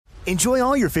Enjoy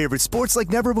all your favorite sports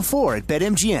like never before at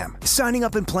BetMGM. Signing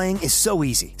up and playing is so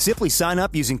easy. Simply sign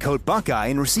up using code Buckeye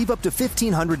and receive up to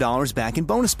 $1,500 back in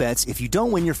bonus bets if you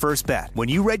don't win your first bet. When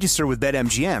you register with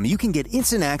BetMGM, you can get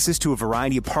instant access to a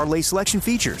variety of parlay selection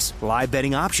features, live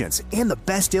betting options, and the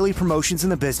best daily promotions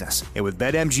in the business. And with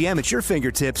BetMGM at your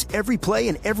fingertips, every play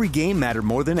and every game matter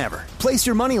more than ever. Place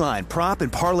your moneyline, prop,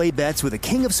 and parlay bets with the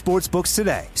king of sportsbooks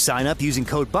today. Sign up using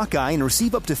code Buckeye and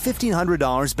receive up to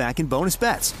 $1,500 back in bonus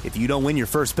bets if you don't win your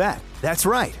first bet. That's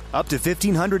right, up to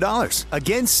 $1,500.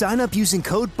 Again, sign up using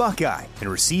code Buckeye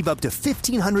and receive up to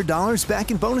 $1,500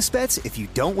 back in bonus bets if you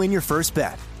don't win your first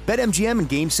bet. BetMGM and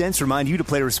GameSense remind you to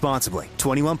play responsibly.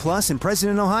 21 plus and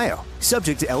present in Ohio.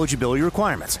 Subject to eligibility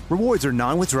requirements. Rewards are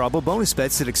non-withdrawable bonus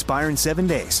bets that expire in 7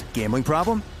 days. Gambling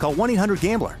problem? Call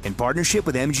 1-800-GAMBLER in partnership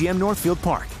with MGM Northfield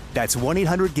Park. That's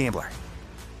 1-800-GAMBLER.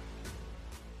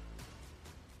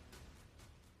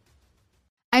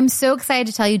 I'm so excited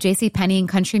to tell you JCPenney and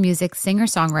country music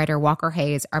singer-songwriter Walker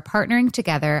Hayes are partnering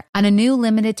together on a new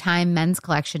limited-time men's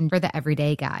collection for the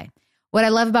everyday guy. What I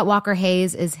love about Walker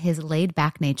Hayes is his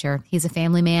laid-back nature. He's a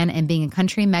family man, and being a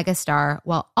country megastar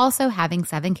while also having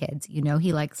 7 kids, you know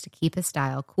he likes to keep his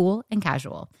style cool and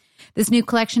casual. This new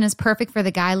collection is perfect for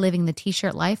the guy living the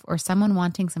t-shirt life or someone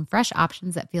wanting some fresh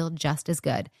options that feel just as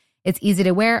good. It's easy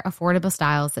to wear, affordable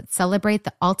styles that celebrate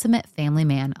the ultimate family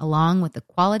man, along with the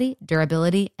quality,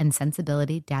 durability, and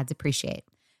sensibility dads appreciate.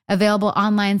 Available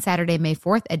online Saturday, May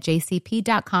 4th at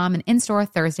jcp.com and in-store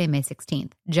Thursday, May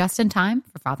 16th. Just in time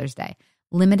for Father's Day.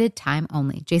 Limited time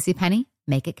only. JCPenney,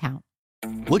 make it count.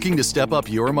 Looking to step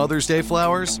up your Mother's Day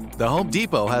flowers? The Home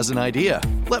Depot has an idea.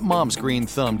 Let Mom's green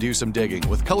thumb do some digging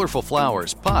with colorful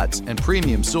flowers, pots, and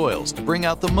premium soils to bring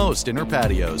out the most in her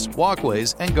patios,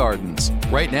 walkways, and gardens.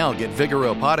 Right now, get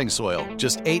Vigoro potting soil,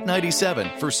 just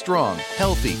 $8.97 for strong,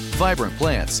 healthy, vibrant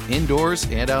plants indoors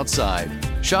and outside.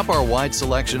 Shop our wide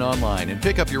selection online and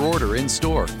pick up your order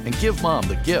in-store and give Mom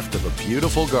the gift of a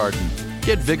beautiful garden.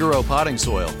 Get Vigoro potting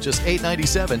soil, just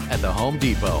 $8.97 at the Home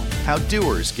Depot. How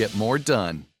doers get more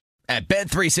done. At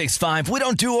Bet365, we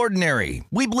don't do ordinary.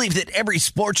 We believe that every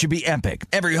sport should be epic.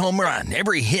 Every home run,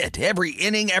 every hit, every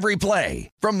inning, every play.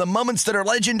 From the moments that are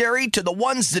legendary to the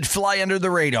ones that fly under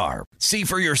the radar. See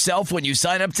for yourself when you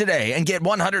sign up today and get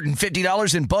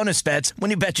 $150 in bonus bets when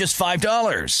you bet just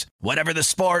 $5. Whatever the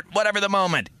sport, whatever the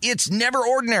moment, it's never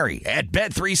ordinary at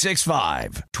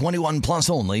Bet365. 21 plus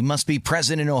only. Must be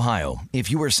present in Ohio.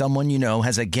 If you or someone you know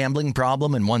has a gambling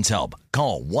problem and wants help,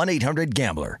 call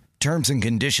 1-800-GAMBLER. Terms and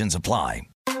conditions apply.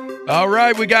 All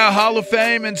right, we got Hall of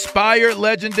Fame inspired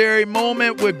legendary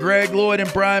moment with Greg Lloyd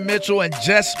and Brian Mitchell. And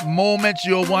just moments,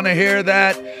 you'll want to hear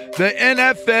that. The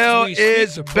NFL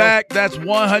is back. That's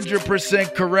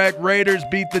 100% correct. Raiders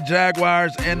beat the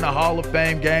Jaguars in the Hall of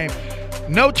Fame game.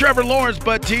 No Trevor Lawrence,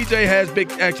 but TJ has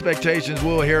big expectations.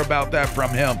 We'll hear about that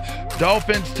from him.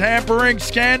 Dolphins tampering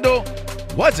scandal.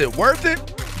 Was it worth it?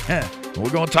 We're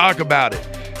going to talk about it.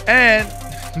 And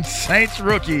Saints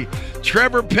rookie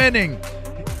Trevor Penning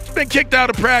has been kicked out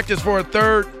of practice for a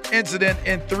third incident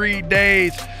in 3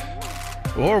 days.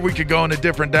 Or we could go in a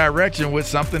different direction with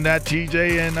something that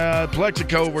TJ and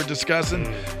Plexico were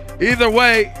discussing. Either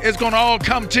way, it's going to all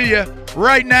come to you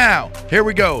right now. Here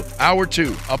we go. Hour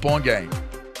 2, Up On Game.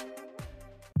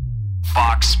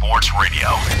 Fox Sports Radio.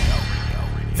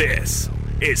 This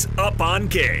is Up On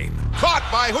Game. Caught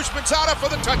by Hushmanzada for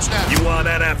the touchdown. You want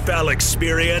NFL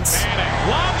experience?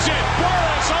 Manning lobs it.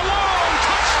 Burris alone.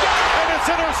 Touchdown. And it's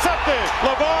intercepted.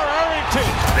 LeVar Arrington.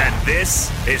 Then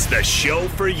this is the show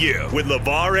for you with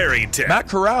LeVar Arrington. Matt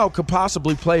Corral could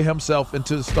possibly play himself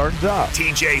into the starting job.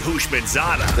 TJ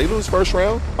Hushmanzada. They lose first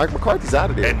round, Mike McCarthy's out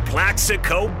of there. And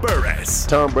Plaxico Burress.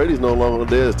 Tom Brady's no longer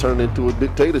there. It's turned into a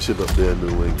dictatorship up there in New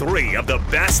England. 3 of the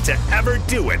best to ever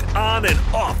do it on and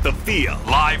off the field.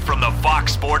 Live from the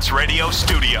Fox Sports Radio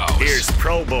studios. Here's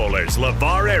Pro Bowlers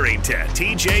LeVar Arrington,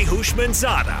 TJ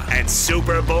Hushmanzada, and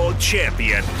Super Bowl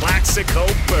champion Plaxico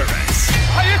Burress.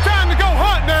 Hey, it's time to go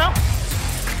hunt now.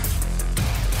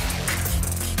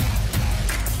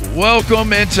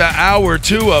 Welcome into hour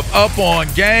 2 of Up On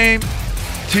Game.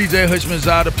 TJ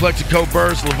Hushmanzada, Plexico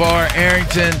Burress, LeVar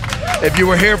Arrington. If you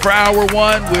were here for hour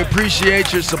 1, we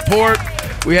appreciate your support.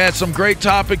 We had some great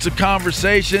topics of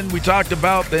conversation. We talked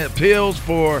about the appeals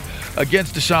for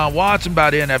against Deshaun Watson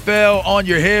by the NFL, On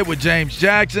Your Head with James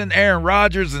Jackson, Aaron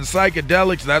Rodgers and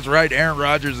psychedelics. That's right, Aaron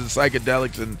Rodgers and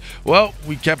psychedelics. And, well,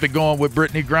 we kept it going with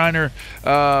Brittany Griner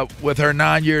with her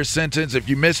 9-year sentence. If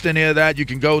you missed any of that, you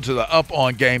can go to the Up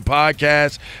On Game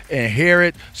podcast and hear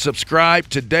it. Subscribe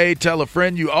today. Tell a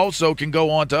friend. You also can go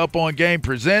on to Up On Game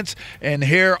Presents and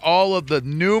hear all of the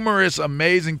numerous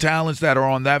amazing talents that are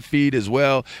on that feed as well.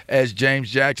 well as James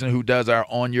Jackson, who does our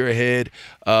On Your Head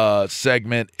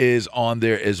segment, is on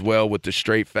there as well with the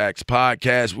Straight Facts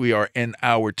podcast. We are in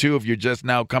hour 2. If you're just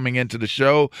now coming into the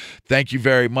show, thank you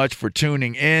very much for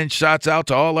tuning in. Shouts out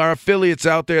to all our affiliates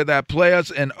out there that play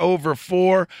us in over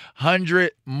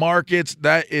 400 markets.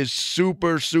 That is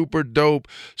super, super dope,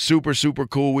 super, super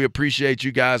cool. We appreciate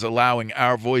you guys allowing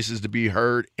our voices to be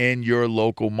heard in your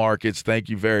local markets. Thank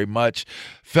you very much.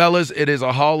 Fellas, it is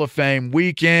a Hall of Fame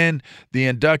weekend. The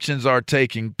inductions are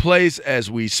taking place as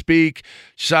we speak.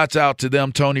 Shouts out to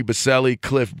them: Tony Baselli,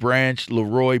 Cliff Branch,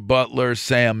 Leroy Butler,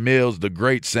 Sam Mills, the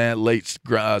great late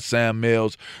Sam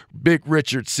Mills, Big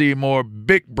Richard Seymour,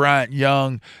 Big Bryant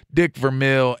Young, Dick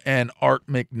Vermeil, and Art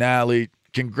McNally.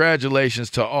 Congratulations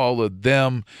to all of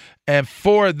them. And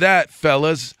for that,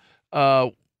 fellas,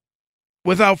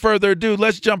 without further ado,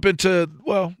 let's jump into,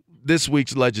 this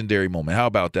week's legendary moment. How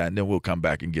about that? And then we'll come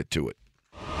back and get to it.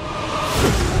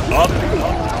 Up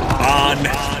on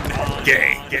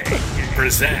Game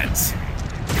presents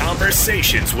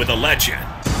Conversations with a Legend.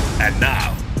 And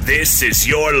now, this is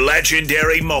your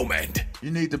legendary moment.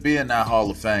 You need to be in that Hall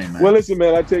of Fame, man. Well, listen,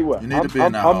 man, I tell you what. You need to be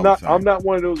in that Hall of Fame. I'm not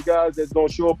one of those guys that's going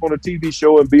to show up on a TV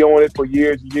show and be on it for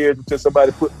years and years until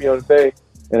somebody put me on the thing.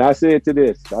 And I say it to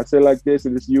this. I say it like this,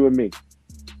 and it's you and me.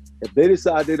 If they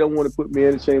decide they don't want to put me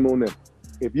in, shame on them.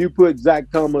 If you put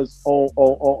Zach Thomas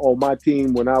on my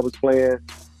team when I was playing,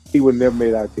 he would have never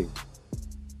made our team.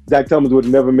 Zach Thomas would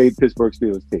have never made Pittsburgh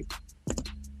Steelers team.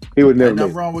 He would never. Ain't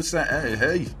nothing wrong with saying,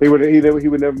 hey. He would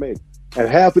never made it. And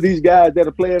half of these guys that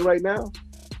are playing right now,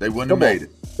 they wouldn't have made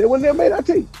it. They would never made our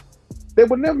team. They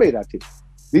would never made our team.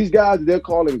 These guys they're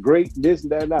calling great, this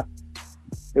and that, and that.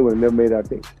 They would have never made our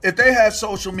team. If they have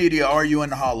social media, are you in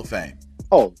the Hall of Fame?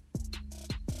 Oh,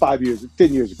 10 years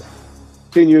ago.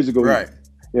 10 years ago. Right.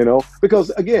 You know, because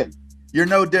again, you're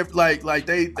no different. Like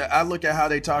I look at how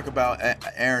they talk about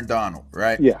Aaron Donald,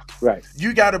 right? Yeah, right.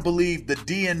 You got to believe the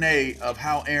DNA of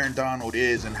how Aaron Donald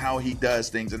is and how he does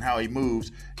things and how he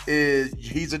moves is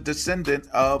he's a descendant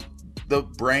of the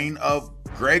brain of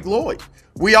Greg Lloyd.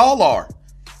 We all are.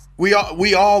 We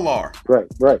all are.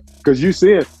 Right. Because you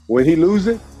see it when he lose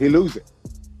it, he lose it.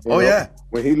 You know? Yeah.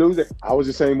 When he lose it, I was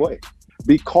the same way.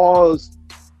 Because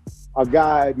a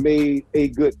guy made a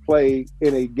good play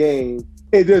in a game,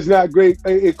 it does not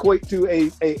equate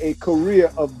to a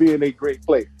career of being a great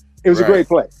player. It was a great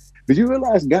play. Did you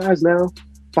realize guys now,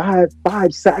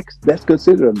 five sacks, that's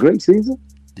considered a great season?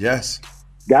 Yes.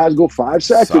 Guys go 5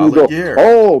 sacks Solid and we go, year.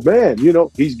 oh man,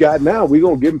 he's got now, we're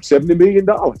going to give him $70 million.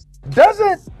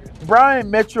 Doesn't Brian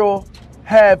Mitchell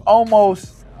have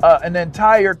almost an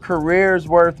entire career's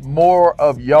worth more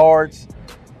of yards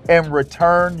and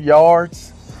return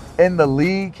yards in the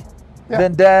league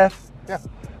than Def? Yeah.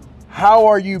 How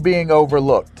are you being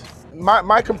overlooked?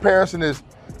 My comparison is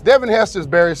Devin Hester's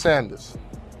Barry Sanders,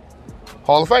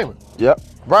 Hall of Famer. Yep.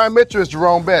 Brian Mitchell is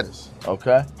Jerome Bettis.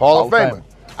 Okay. Hall of Famer.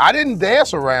 I didn't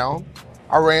dance around.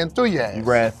 I ran through your ass. You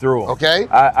ran through him. Okay.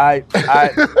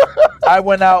 I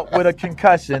went out with a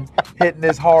concussion, hitting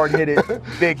this hard-hitted,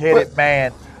 big-headed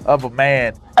man of a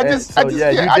man.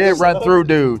 You did run through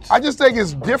dudes. I just think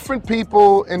it's different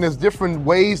people and there's different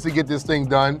ways to get this thing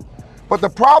done. But the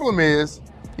problem is,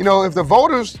 if the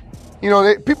voters,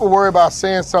 people worry about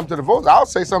saying something to the voters. I'll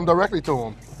say something directly to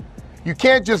them. You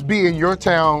can't just be in your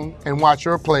town and watch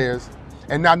your players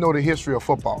and not know the history of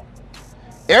football.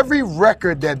 Every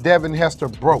record that Devin Hester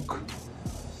broke,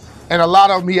 and a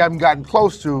lot of them he hasn't gotten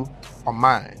close to, are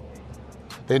mine.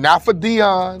 They're not for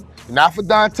Dion, they're not for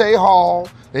Dante Hall,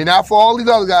 they're not for all these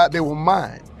other guys, they were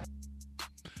mine.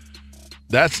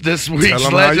 That's this week's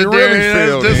legendary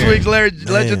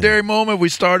moment. We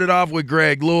started off with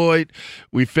Greg Lloyd.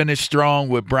 We finished strong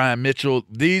with Brian Mitchell.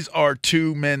 These are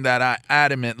two men that I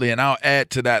adamantly, and I'll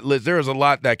add to that list. There's a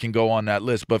lot that can go on that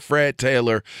list, but Fred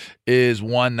Taylor is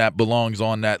one that belongs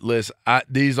on that list.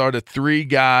 These are the three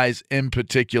guys in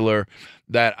particular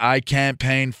that I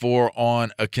campaign for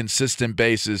on a consistent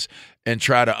basis and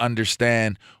try to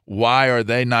understand why are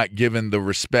they not given the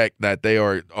respect that they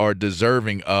are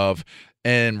deserving of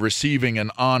and receiving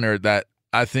an honor that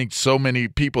I think so many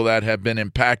people that have been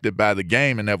impacted by the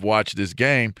game and have watched this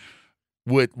game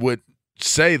would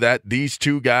say that these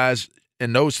two guys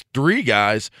and those three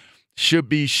guys should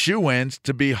be shoo-ins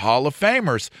to be Hall of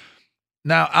Famers.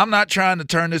 Now, I'm not trying to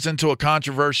turn this into a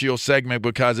controversial segment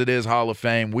because it is Hall of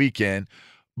Fame weekend,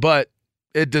 but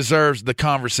it deserves the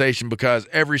conversation because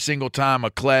every single time a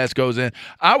class goes in,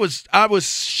 I was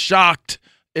shocked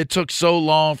it took so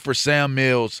long for Sam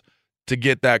Mills to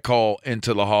get that call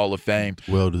into the Hall of Fame.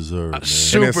 Well deserved, man.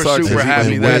 Super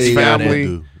happy that's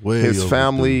his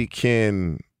family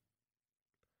can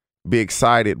be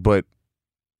excited, but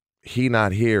he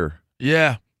not here.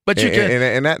 Yeah. But you can,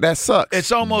 and that sucks.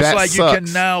 It's almost that like sucks. you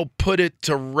can now put it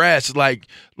to rest. Like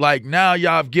now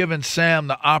y'all have given Sam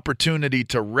the opportunity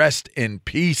to rest in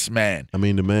peace, man. I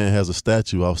mean, the man has a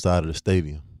statue outside of the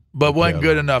stadium, but wasn't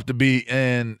good enough to be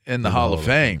in the Hall of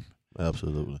Fame.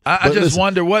 Absolutely. I just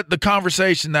wonder what the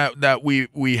conversation that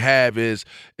we have is.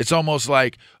 It's almost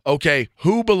like, okay,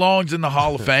 who belongs in the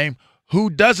Hall of Fame? Who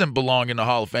doesn't belong in the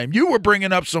Hall of Fame? You were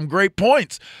bringing up some great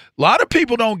points. A lot of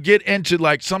people don't get into,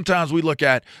 like, sometimes we look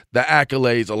at the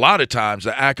accolades. A lot of times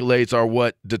the accolades are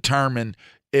what determine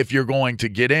if you're going to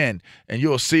get in. And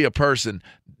you'll see a person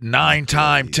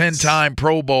 9-time, 10-time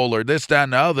Pro Bowler, this, that,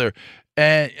 and the other,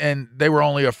 and they were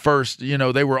only a first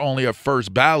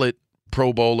ballot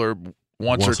Pro Bowler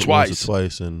once or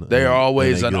twice. And they are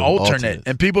always an alternate.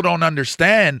 And people don't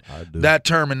understand that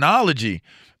terminology.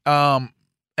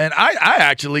 And I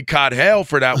actually caught hell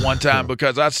for that one time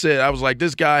because I was like,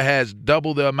 this guy has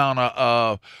double the amount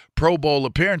of Pro Bowl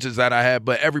appearances that I had,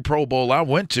 but every Pro Bowl I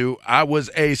went to, I was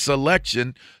a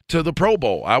selection to the Pro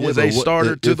Bowl. I was a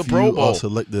starter to the Pro Bowl. If you are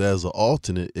selected as an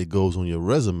alternate, it goes on your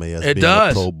resume as being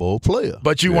a Pro Bowl player.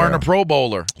 But you weren't a Pro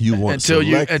Bowler. You weren't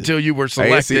until you were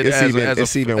selected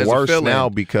it's even worse now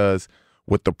because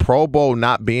with the Pro Bowl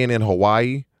not being in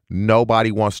Hawaii,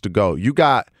 nobody wants to go. You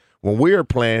got – when we were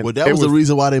playing, well, that was the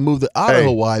reason why they moved it out of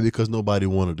Hawaii because nobody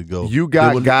wanted to go. You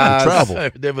got guys travel.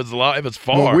 It was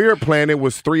far. When we were playing, it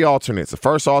was 3 alternates: the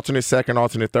first alternate, second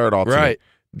alternate, third alternate. Right.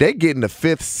 They getting the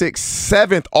 5th, 6th,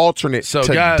 7th alternate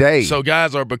today.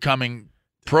 Guys are becoming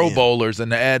Pro Bowlers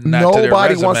and adding that to their resume.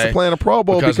 Nobody wants to play in a Pro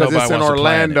Bowl because it's in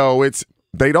Orlando.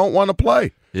 They don't want to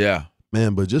play. Yeah.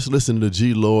 Man, but just listen to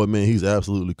G. Lloyd, man, he's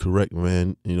absolutely correct,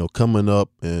 man. You know, coming up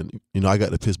and, I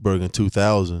got to Pittsburgh in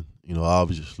 2000.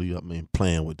 Obviously,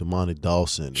 playing with Demonte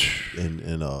Dawson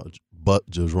and Buck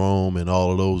Jerome and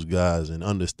all of those guys and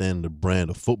understanding the brand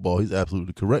of football, he's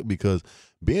absolutely correct because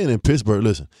being in Pittsburgh,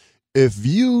 listen, if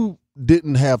you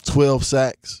didn't have 12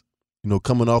 sacks,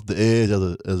 coming off the edge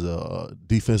as a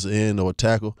defensive end or a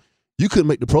tackle, you couldn't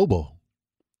make the Pro Bowl.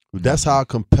 That's how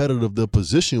competitive the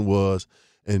position was.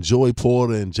 And Joey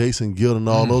Porter and Jason Gill and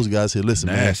all those guys said, listen,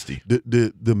 nasty.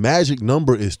 Man, the magic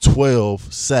number is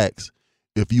 12 sacks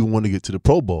if you want to get to the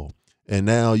Pro Bowl. And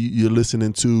now you're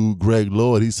listening to Greg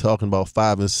Lloyd. He's talking about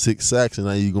 5 and 6 sacks, and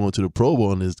now you're going to the Pro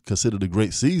Bowl, and it's considered a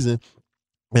great season.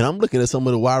 And I'm looking at some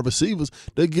of the wide receivers.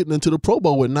 They're getting into the Pro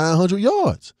Bowl with 900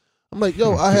 yards. I'm like,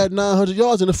 yo, I had 900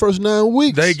 yards in the first 9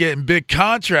 weeks. They getting big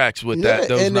contracts with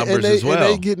those numbers as well.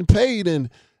 And they getting paid. And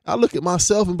I look at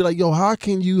myself and be like, yo, how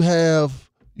can you have,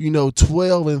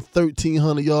 12 and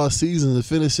 1,300 yard seasons and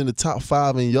finish in the top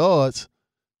 5 in yards,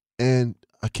 and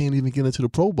I can't even get into the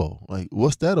Pro Bowl? Like,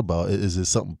 what's that about? Is it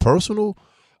something personal?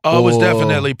 Oh, it was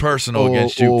definitely personal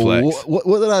against you, Flex.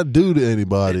 What did I do to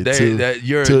anybody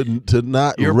to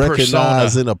not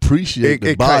recognize and appreciate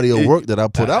the body of work that I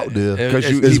put out there? Because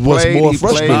he played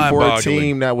for a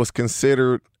team that was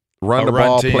considered run the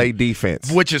ball, play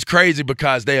defense. Which is crazy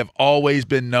because they have always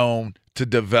been known to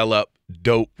develop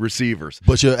dope receivers.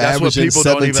 But you're averaging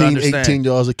 17, 18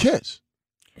 yards a catch.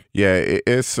 Yeah,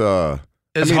 it's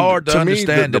hard to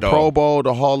understand me, the Pro Bowl,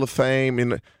 the Hall of Fame,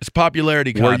 and it's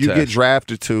popularity contest. Where you get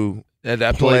drafted to,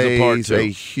 that plays a part too. A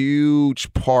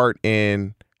huge part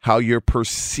in how you're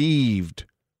perceived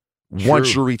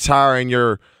once you retire and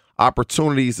your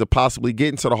opportunities to possibly get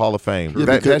into the Hall of Fame.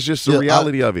 Yeah, that's just the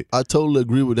reality of it. I totally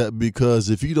agree with that because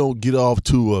if you don't get off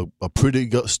to a pretty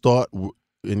good start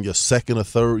in your second or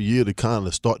third year to kind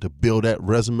of start to build that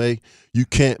resume, you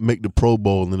can't make the Pro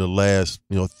Bowl in the last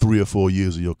 3 or 4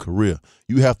 years of your career.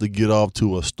 You have to get off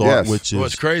to a start which is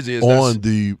what's crazy is on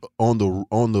the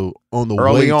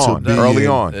early way on, to being early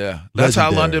on. Yeah, that's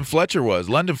how London Fletcher was.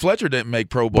 London Fletcher didn't make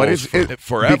Pro Bowls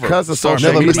forever because of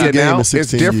social media. Now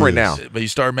it's different now. But he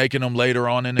started making them later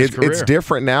on in his career. It's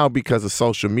different now because of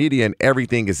social media and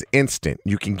everything is instant.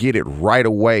 You can get it right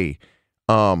away.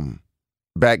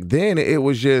 Back then, it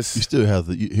was just you still have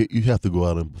to you have to go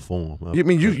out and perform. I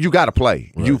mean, you got to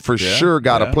play. Right. You for sure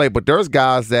got to play. But there's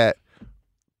guys that,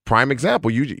 prime example,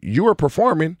 you were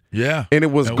performing, and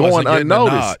it was going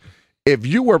unnoticed. If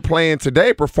you were playing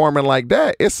today, performing like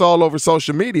that, it's all over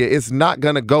social media. It's not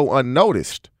going to go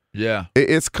unnoticed. Yeah,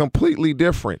 it's completely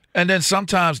different. And then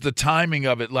sometimes the timing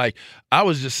of it, like I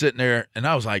was just sitting there and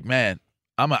I was like, man,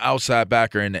 I'm an outside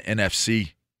backer in the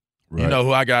NFC. Right. You know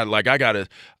who I got? Like I gotta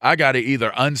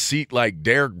either unseat like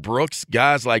Derek Brooks,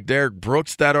 guys like Derek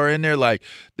Brooks that are in there. Like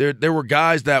there were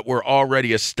guys that were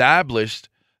already established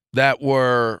that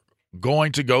were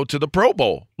going to go to the Pro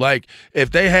Bowl. Like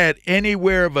if they had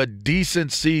anywhere of a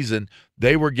decent season,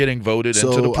 they were getting voted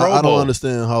into the Pro Bowl. I don't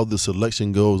understand how the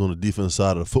selection goes on the defense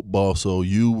side of the football. So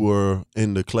you were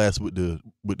in the class with the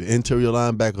interior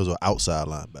linebackers or outside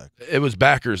linebackers? It was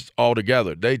backers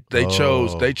altogether. They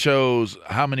chose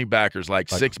how many backers? Like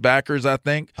 6 backers, I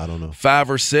think. I don't know.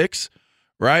 5 or 6.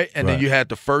 Right? And then you had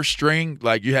the first string,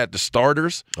 like you had the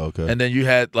starters. Okay. And then you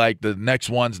had like the next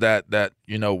ones that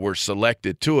were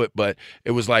selected to it. But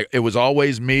it was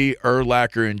always me,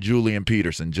 Urlacher, and Julian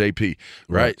Peterson, JP.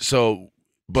 Right? So,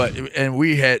 and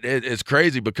we had, it's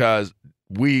crazy because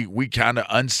we kind of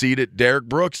unseated Derek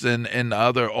Brooks and the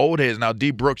other old heads. Now,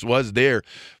 D. Brooks was there,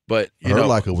 but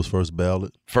Urlacher was first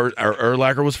ballot.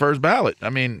 Urlacher was first ballot. I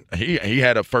mean, he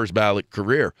had a first ballot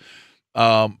career.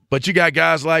 But you got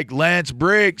guys like Lance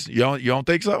Briggs. You don't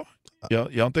think so? You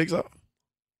don't think so?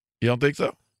 You don't think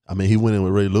so? I mean, he went in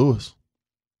with Ray Lewis.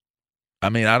 I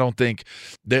mean, I don't think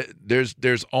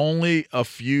there's only a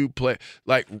few play.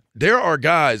 Like there are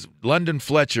guys. London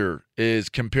Fletcher is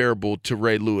comparable to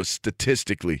Ray Lewis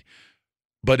statistically,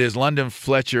 but is London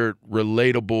Fletcher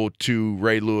relatable to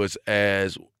Ray Lewis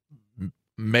as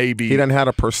maybe he doesn't have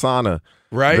a persona?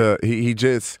 Right, he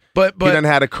just he doesn't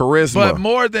have a charisma. But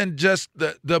more than just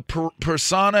the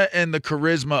persona and the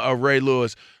charisma of Ray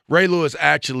Lewis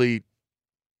actually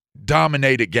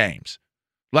dominated games.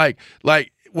 Like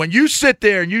when you sit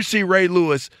there and you see Ray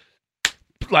Lewis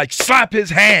like slap his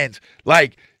hands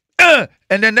and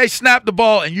then they snap the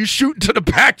ball and you shoot into the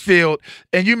backfield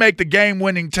and you make the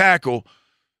game-winning tackle.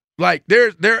 Like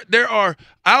there are.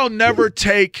 I'll never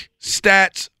take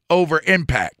stats over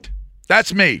impact.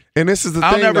 That's me. And this is the thing,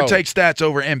 I'll never take stats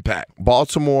over impact.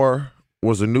 Baltimore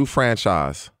was a new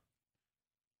franchise.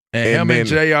 And him and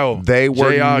J.O. They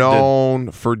were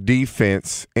known for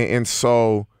defense. And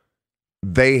so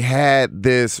they had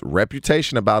this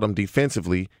reputation about them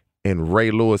defensively, and Ray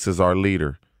Lewis is our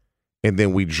leader. And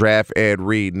then we draft Ed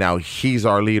Reed. Now he's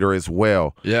our leader as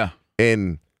well. Yeah.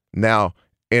 And now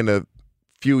in a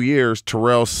few years,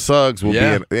 Terrell Suggs will be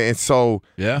in. And so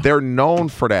they're known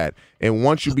for that. And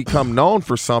once you become known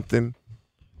for something,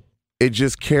 it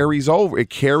just carries over.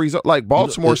 It carries up. Like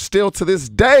Baltimore still to this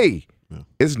day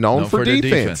is known for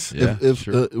defense. Yeah,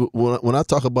 when I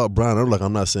talk about Brian Urlacher,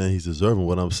 I'm not saying he's deserving.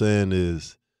 What I'm saying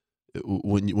is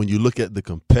when you look at the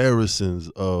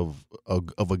comparisons of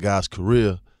a guy's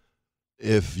career,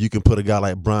 if you can put a guy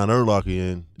like Brian Urlacher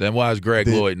in, then why is Greg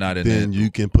Lloyd not in there? Then you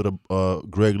can put a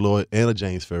Greg Lloyd and a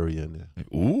James Ferrier in there.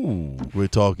 Ooh, we're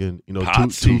talking,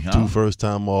 two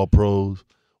first-time All-Pros,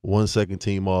 1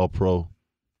 second-team All-Pro,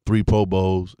 3 Pro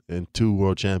Bowls, and 2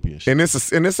 World Championships.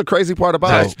 And it's a crazy part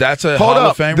about it. That's a Hall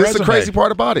of Fame This resume. is the crazy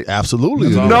part about it. Absolutely,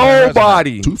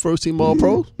 nobody 2 first-team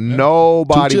All-Pros.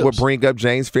 Nobody would bring up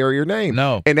James Ferrier's name.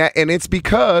 No, and it's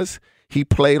because he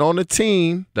played on a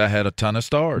team that had a ton of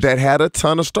stars.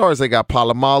 They got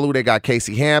Palomalu. They got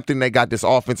Casey Hampton. They got this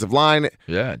offensive line.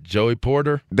 Yeah, Joey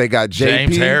Porter. They got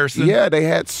James Harrison. Yeah, they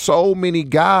had so many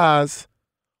guys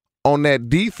on that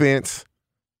defense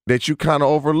that you kind of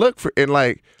overlook for. And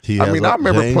I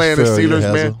remember James playing the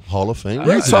Steelers, man. Hall of Fame.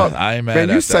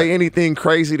 You say anything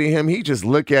crazy to him, he just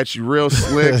look at you real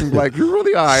slick and be like, "You're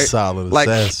really all right." Solid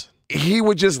assassin. He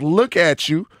would just look at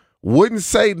you. Wouldn't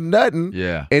say nothing,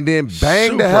 and then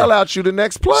bang the hell out you the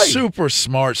next play. Super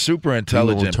smart, super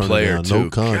intelligent player too. No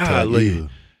contact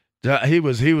either. He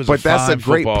was. But that's a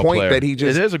great point player. that he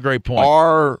just. It is a great point.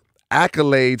 Our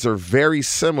accolades are very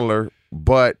similar,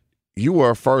 but you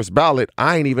were a first ballot.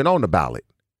 I ain't even on the ballot.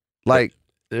 Like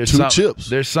there's 2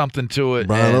 chips. There's something to it.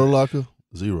 Brian Urlacher,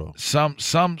 0.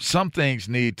 Some things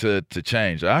need to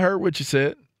change. I heard what you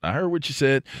said.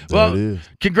 Well,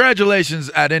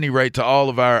 congratulations at any rate to all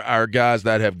of our guys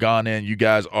that have gone in. You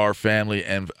guys are family,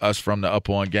 and us from the Up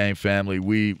On Game family,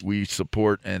 we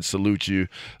support and salute you.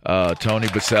 Tony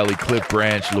Baselli, Cliff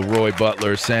Branch, Leroy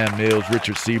Butler, Sam Mills,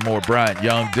 Richard Seymour, Bryant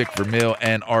Young, Dick Vermeil,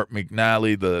 and Art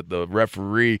McNally, the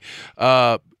referee.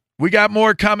 We got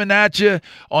more coming at you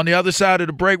on the other side of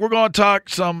the break. We're going to talk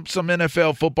some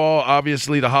NFL football.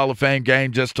 Obviously, the Hall of Fame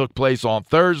game just took place on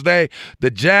Thursday. The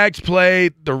Jags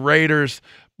played the Raiders,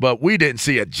 but we didn't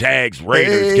see a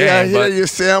Jags-Raiders game. I hear you,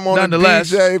 Sam, on the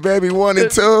DJ, baby, 1 and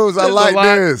 2s. I like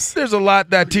this. There's a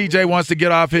lot that TJ wants to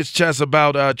get off his chest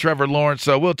about Trevor Lawrence,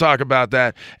 so we'll talk about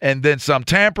that. And then some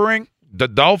tampering, the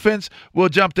Dolphins, we'll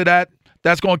jump to that.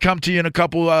 That's going to come to you in a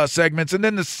couple segments. And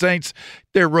then the Saints,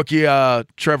 their rookie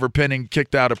Trevor Penning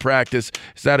kicked out of practice.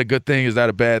 Is that a good thing? Is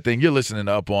that a bad thing? You're listening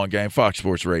to Up On Game, Fox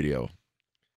Sports Radio.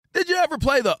 Did you ever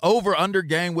play the over-under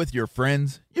game with your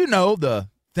friends? You know, the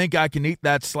think I can eat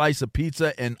that slice of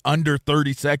pizza in under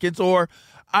 30 seconds, or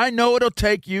I know it'll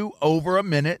take you over a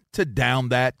minute to down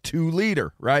that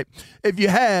 2-liter, right? If you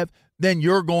have, then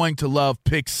you're going to love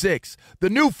Pick Six, the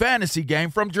new fantasy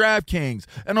game from DraftKings,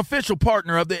 an official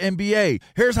partner of the NBA.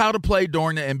 Here's how to play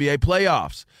during the NBA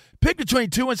playoffs. Pick between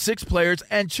 2 and 6 players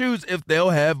and choose if they'll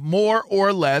have more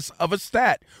or less of a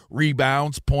stat,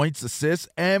 rebounds, points, assists,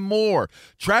 and more.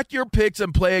 Track your picks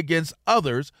and play against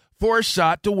others for a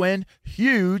shot to win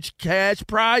huge cash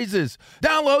prizes.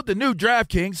 Download the new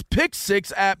DraftKings Pick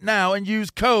 6 app now and use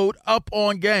code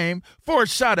UPONGAME for a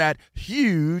shot at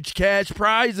huge cash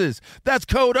prizes. That's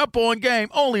code UPONGAME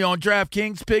only on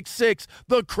DraftKings Pick 6.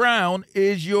 The crown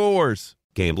is yours.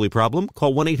 Gambling problem?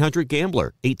 Call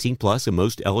 1-800-GAMBLER. 18 plus in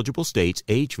most eligible states.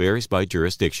 Age varies by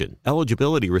jurisdiction.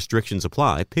 Eligibility restrictions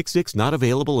apply. Pick 6 not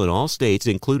available in all states,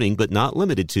 including but not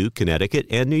limited to Connecticut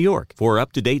and New York. For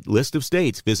up-to-date list of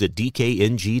states, visit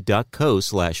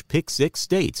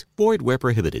dkng.co/pick6states. Void where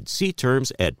prohibited. See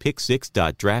terms at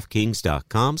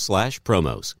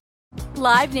pick6.draftkings.com/promos.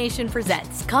 Live Nation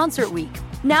presents Concert Week.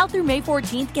 Now through May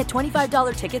 14th, get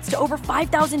 $25 tickets to over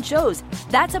 5,000 shows.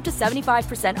 That's up to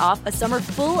 75% off a summer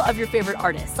full of your favorite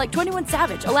artists like 21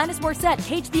 Savage, Alanis Morissette,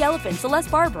 Cage the Elephant,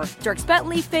 Celeste Barber, Dierks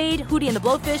Bentley, Fade, Hootie and the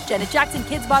Blowfish, Janet Jackson,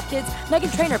 Kidz Bop Kids,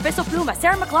 Meghan Trainor, Bissell Pluma,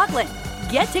 Sarah McLachlan.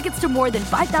 Get tickets to more than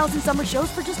 5,000 summer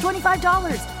shows for just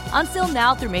 $25. Until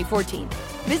now through May 14th.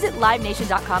 Visit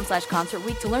LiveNation.com/Concert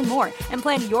Week to learn more and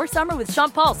plan your summer with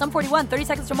Sean Paul, Sum 41, 30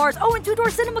 Seconds to Mars, and Two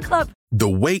Door Cinema Club. The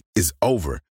wait is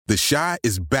over. The Chi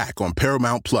is back on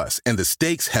Paramount Plus, and the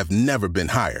stakes have never been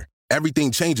higher.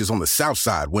 Everything changes on the South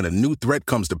Side when a new threat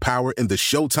comes to power in the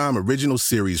Showtime original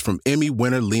series from Emmy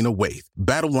winner Lena Waithe.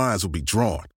 Battle lines will be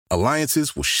drawn,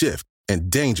 alliances will shift,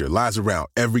 and danger lies around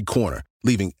every corner,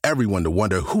 leaving everyone to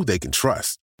wonder who they can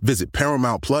trust. Visit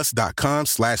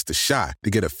ParamountPlus.com/The Chi to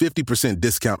get a 50%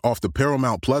 discount off the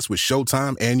Paramount Plus with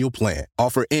Showtime annual plan.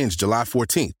 Offer ends July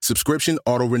 14th. Subscription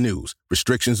auto-renews.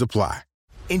 Restrictions apply.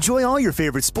 Enjoy all your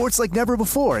favorite sports like never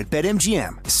before at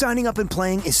BetMGM. Signing up and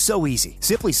playing is so easy.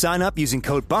 Simply sign up using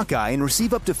code Buckeye and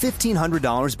receive up to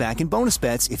 $1,500 back in bonus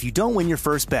bets if you don't win your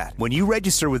first bet. When you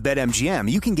register with BetMGM,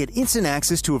 you can get instant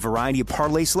access to a variety of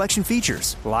parlay selection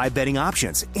features, live betting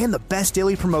options, and the best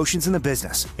daily promotions in the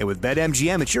business. And with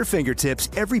BetMGM at your fingertips,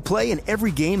 every play and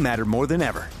every game matter more than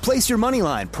ever. Place your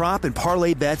moneyline, prop, and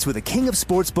parlay bets with the king of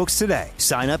sportsbooks today.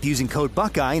 Sign up using code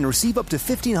Buckeye and receive up to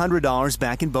 $1,500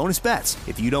 back in bonus bets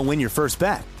if you don't win your first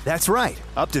bet. That's right,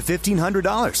 up to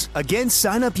 $1,500. Again,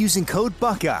 sign up using code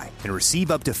Buckeye and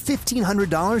receive up to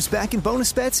 $1,500 back in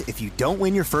bonus bets if you don't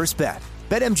win your first bet.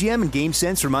 BetMGM and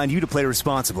GameSense remind you to play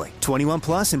responsibly. 21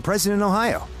 plus and present in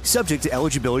Ohio. Subject to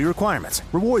eligibility requirements.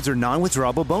 Rewards are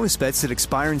non-withdrawable bonus bets that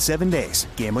expire in 7 days.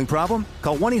 Gambling problem?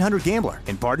 Call 1-800-GAMBLER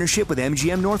in partnership with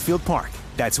MGM Northfield Park.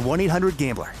 That's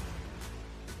 1-800-GAMBLER.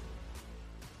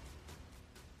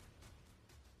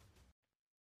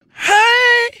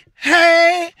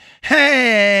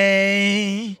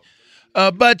 Hey,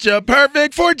 but you're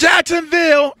perfect for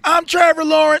Jacksonville. I'm Trevor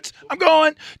Lawrence. I'm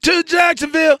going to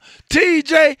Jacksonville.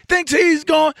 TJ thinks he's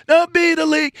going to be the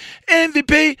league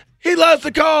MVP. He loves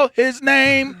to call his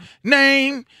name.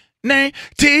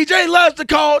 TJ loves to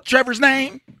call Trevor's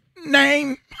name.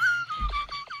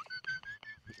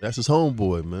 That's his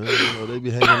homeboy, man. You know, they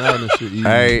be hanging out and shit.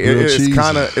 Hey,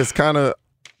 it's kind of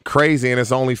crazy, and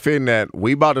it's only fitting that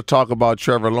we about to talk about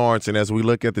Trevor Lawrence, and as we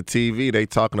look at the TV, they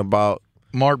talking about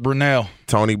Mark Brunell,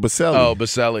 Tony Baselli. Oh,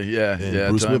 Baselli, yeah.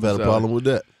 Bruce Smith had a problem with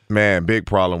that. Man, big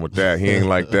problem with that. He ain't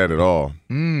like that at all.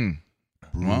 Well,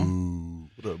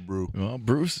 what up, Bruce? Well,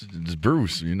 Bruce is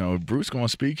Bruce. You know, Bruce gonna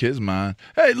speak his mind.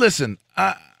 Hey, listen,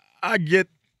 I get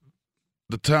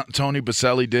the Tony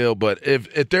Baselli deal, but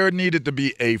if there needed to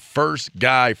be a first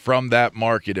guy from that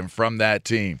market and from that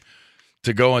team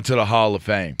to go into the Hall of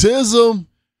Fame. Tism.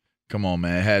 Come on,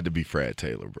 man. It had to be Fred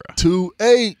Taylor, bro.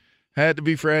 2-8. Had to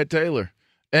be Fred Taylor.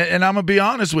 And I'm going to be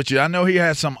honest with you. I know he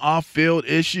had some off-field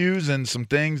issues and some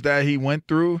things that he went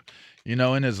through, you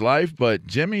know, in his life, but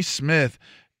Jimmy Smith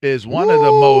is one of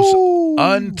the most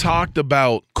untalked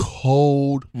about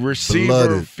cold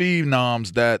receiver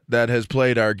phenoms that has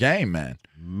played our game, man.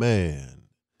 Man.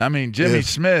 I mean, Jimmy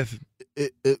Smith.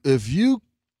 If you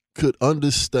could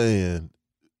understand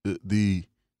the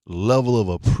level of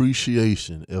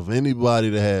appreciation of anybody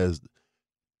that has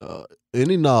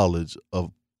any knowledge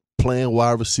of playing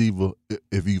wide receiver,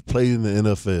 if you've played in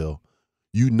the NFL,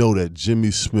 you know that Jimmy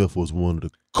Smith was one of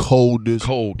the coldest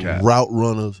route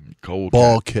runners,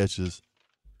 ball catchers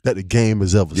that the game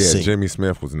has ever seen. Yeah, Jimmy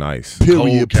Smith was nice.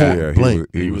 Period, point blank.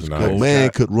 He was nice. The man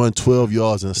could run 12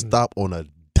 yards and stop on a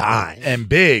dime. And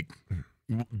big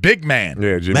man.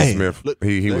 Yeah, Jimmy Smith,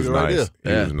 he was nice.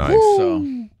 He was nice.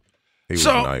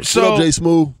 So What up, Jay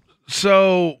Smooth?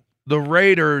 So the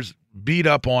Raiders beat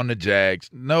up on the Jags.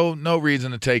 No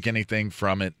reason to take anything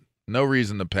from it. No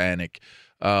reason to panic.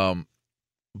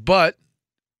 But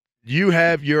you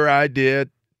have your idea,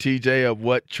 TJ, of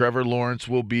what Trevor Lawrence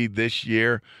will be this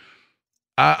year.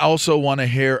 I also want to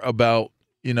hear about,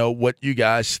 what you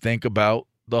guys think about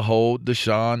the whole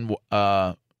Deshaun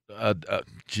Adams.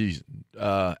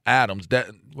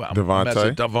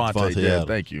 Devontae. Yeah,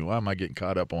 thank you. Why am I getting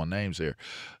caught up on names here?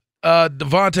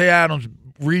 Devontae Adams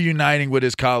reuniting with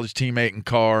his college teammate in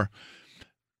Carr.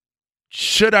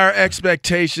 Should our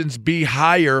expectations be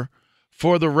higher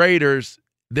for the Raiders?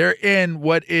 They're in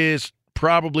what is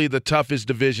probably the toughest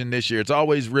division this year. It's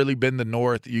always really been the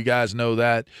North. You guys know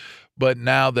that. But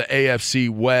now the AFC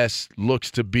West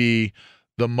looks to be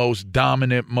the most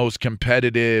dominant, most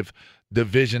competitive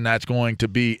division that's going to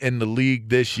be in the league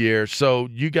this year. So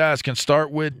you guys can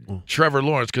start with Trevor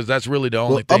Lawrence because that's really the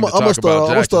only thing to talk about. I'm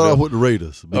going to start off with the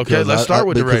Raiders. Okay, let's start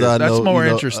with the Raiders. That's more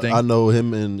interesting. I know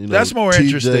him and that's more TJ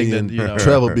interesting and than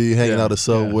Trevor be hanging out at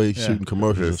Subway shooting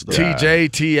commercials and stuff. TJ,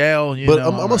 TL. But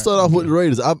I'm going to start off with the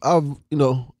Raiders.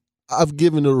 I've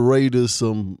given the Raiders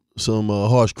some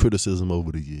harsh criticism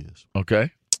over the years.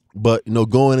 Okay, but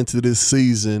going into this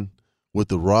season with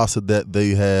the roster that they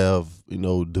have,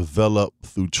 developed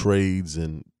through trades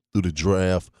and through the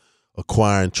draft,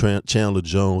 acquiring Chandler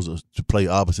Jones to play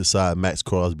opposite side Max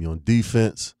Crosby on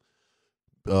defense,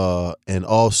 and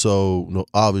also,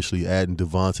 obviously adding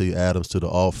Devontae Adams to the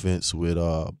offense with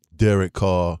Derek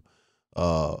Carr,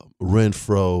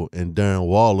 Renfro, and Darren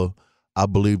Waller. I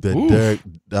believe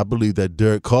that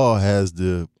Derek Carr has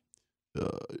the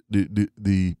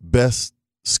best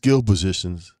skill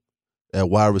positions at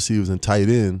wide receivers and tight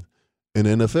end in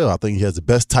the NFL. I think he has the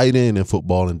best tight end in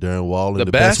football in Darren Waller.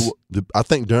 The best? I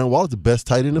think Darren Waller is the best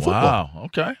tight end in football. Wow,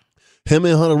 okay. Him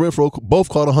and Hunter Renfro both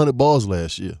caught 100 balls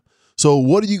last year. So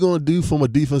what are you going to do from a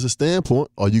defensive standpoint?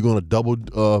 Are you going to double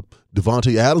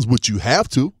Devontae Adams, which you have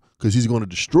to because he's going to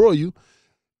destroy you?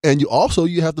 And you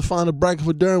have to find a bracket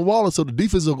for Darren Waller, so the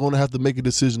defense are going to have to make a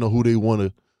decision on who they want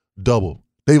to double.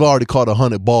 They've already caught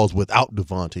 100 balls without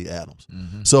Devontae Adams.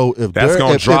 Mm-hmm. So if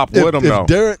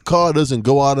Derek Carr doesn't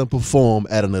go out and perform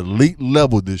at an elite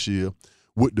level this year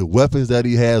with the weapons that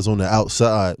he has on the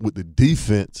outside, with the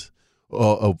defense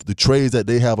of the trades that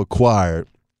they have acquired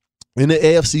in the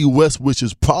AFC West, which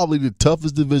is probably the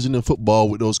toughest division in football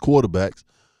with those quarterbacks,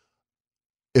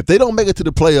 if they don't make it to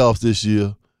the playoffs this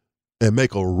year and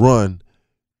make a run,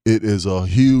 it is a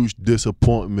huge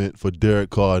disappointment for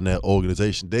Derek Carr and that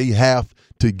organization. They have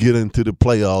to get into the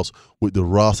playoffs with the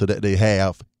roster that they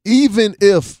have. Even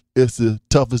if it's the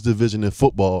toughest division in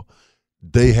football,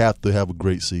 they have to have a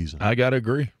great season. I got to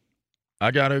agree.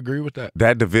 With that.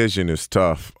 That division is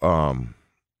tough.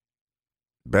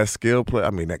 Best skill play.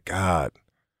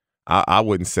 I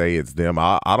wouldn't say it's them.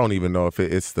 I don't even know if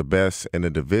it's the best in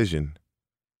the division,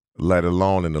 let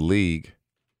alone in the league.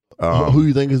 Who do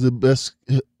you think is the best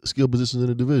skill positions in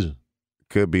the division?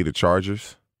 Could be the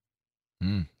Chargers.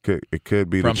 It could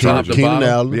be from the Chargers. Keenan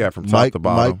Allen. Yeah, from top to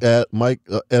bottom. Mike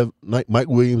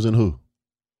Williams and who?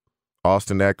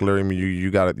 Austin Eckler. I mean,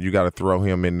 you got to throw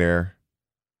him in there.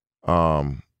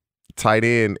 Tight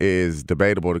end is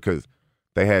debatable because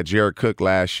they had Jared Cook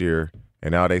last year,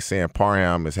 and now they saying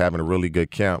Parham is having a really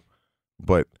good camp.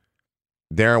 But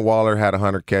Darren Waller had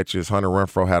 100 catches. Hunter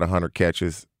Renfro had 100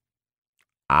 catches.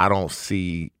 I don't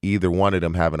see either one of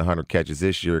them having 100 catches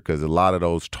this year because a lot of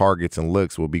those targets and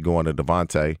looks will be going to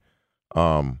Devontae.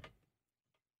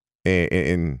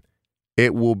 And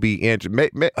it will be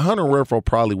interesting. Hunter Renfro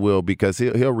probably will because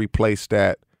he'll replace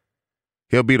that.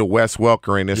 He'll be the Wes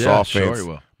Welker in this offense. Sure he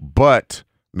will. But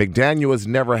McDaniel has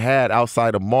never had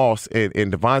outside of Moss, and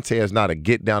Devontae is not a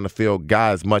get down the field guy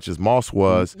as much as Moss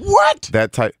was. What?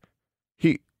 That type.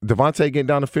 Devontae getting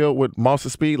down the field with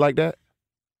Moss's speed like that?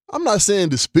 I'm not saying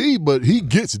the speed, but he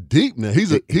gets deep now.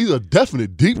 He's a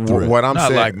definite deep threat. What I'm not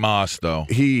saying, like Moss though.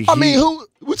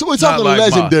 We're talking like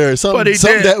legendary. Something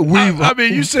that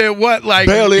you said what like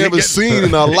barely ever seen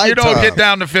in our lifetime. You don't get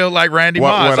down the field like Randy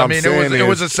Moss. It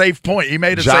was a safe point. He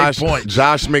made a safe point.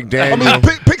 Josh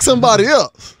McDaniels. Pick somebody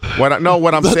else. What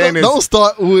I'm saying is don't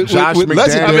start with Josh with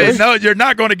McDaniels. No, you're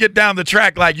not going to get down the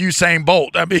track like Usain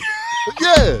Bolt.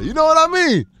 Yeah, you know what I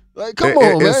mean. Like, come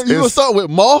on, man. You gonna start with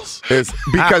Moss? It's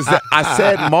because I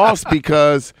said Moss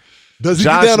because does he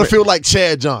get down the field like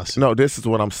Chad Johnson? No, this is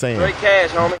what I'm saying. Great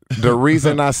cash, homie. The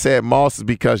reason I said Moss is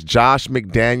because Josh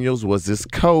McDaniels was his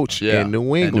coach in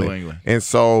New England. And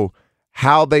so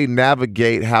how they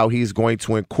navigate how he's going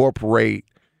to incorporate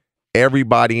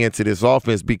everybody into this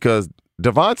offense, because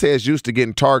Devontae is used to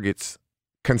getting targets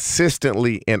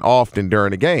consistently and often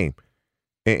during the game.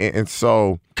 And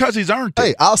so, because he's earned it.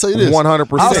 Hey, I'll say this: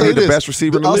 100%. He's the best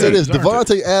receiver in the league. I'll say this: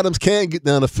 Devontae Adams can get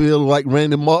down the field like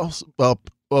Randy Moss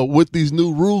with these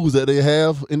new rules that they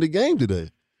have in the game today.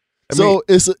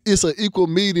 It's an equal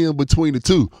medium between the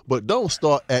two, but don't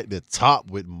start at the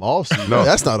top with Moss. No,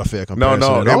 that's not a fair comparison.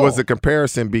 No, it was a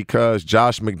comparison because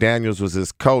Josh McDaniels was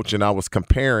his coach, and I was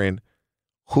comparing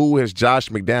who has Josh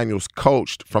McDaniels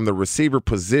coached from the receiver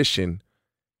position.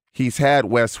 He's had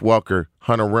Wes Welker,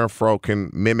 Hunter Renfrow can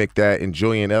mimic that, and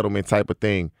Julian Edelman type of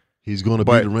thing. He's going to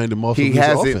be the Randy Moss of his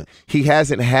offense. He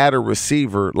hasn't had a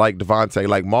receiver like Devontae.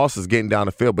 Like Moss is getting down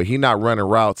the field, but he's not running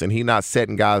routes and he's not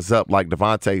setting guys up like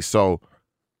Devontae. So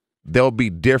they'll be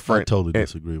different. I totally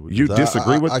disagree with you. You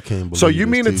disagree with? I can't believe. So you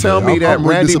mean to tell me that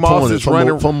Randy Moss is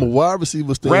running from a wide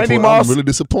receiver standpoint? I'm really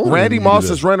disappointed. Randy Moss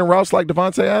is running routes like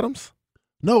Devontae Adams?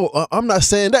 No, I'm not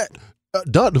saying that.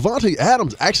 Devontae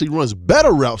Adams actually runs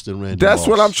better routes than Randy Moss. That's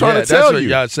what I'm trying to tell you.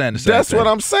 Y'all saying the same that's thing. what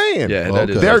I'm saying. Yeah,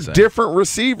 okay. They're different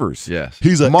receivers. Yes,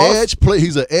 he's an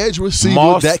edge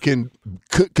receiver that can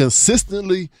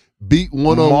consistently beat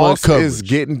one-on-one coverage. Moss is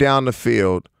getting down the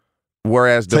field,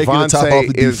 whereas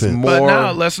Devontae is more. But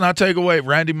now let's not take away.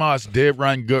 Randy Moss did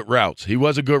run good routes. He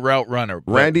was a good route runner.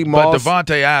 Randy Moss, but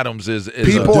Devontae Adams is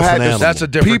people that's a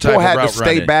different type of route running. People had to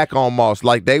stay back on Moss,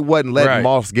 like they wasn't letting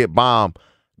Moss get bombed.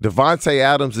 Devontae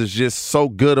Adams is just so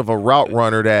good of a route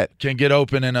runner that can get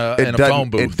open in a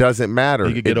phone booth. It doesn't matter.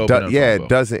 He can get open in a phone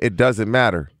booth. It doesn't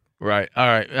matter. Right. All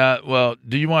right. Well,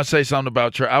 do you want to say something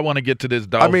about Trevor? I want to get to this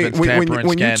Dolphins tampering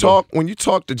scandal. When you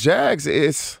talk to Jags,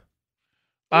 it's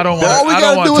I don't want. All we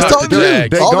gotta do is talk to the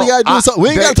Jags. All we gotta do is talk. We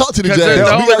ain't gotta talk to the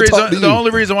Jags. The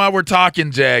only reason why we're talking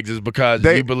Jags is because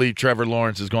you believe Trevor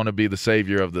Lawrence is going to be the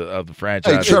savior of the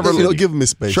franchise. Hey, Trevor, give him his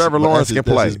space. Trevor Lawrence can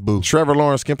play. Trevor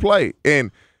Lawrence can play,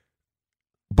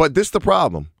 but this the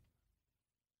problem.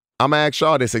 I'm gonna ask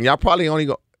y'all this, and y'all probably only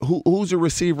go. Who's a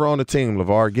receiver on the team,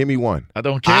 LeVar? Give me one. I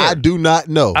don't care. I do not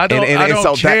know. I don't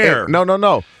care.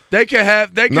 No. They could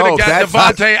have got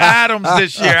Devontae Adams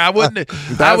this year. I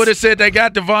would have said they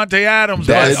got Devontae Adams,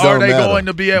 but are they going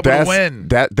to be able to win?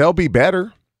 They'll be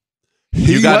better.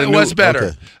 What's better?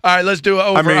 Okay. All right, let's do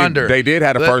an over-under. They did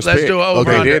have a first pick. Let's do an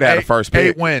over-under. They did have a first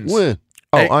pick. 8 wins. Win.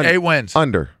 Eight wins.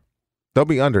 Under. They'll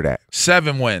be under that.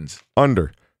 7 wins.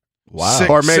 Under. Wow.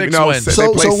 Or maybe 6 wins. They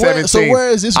play 17. So where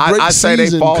is this great I say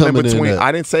season they fall in coming between. in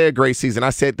I didn't say a great season.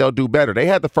 I said they'll do better. They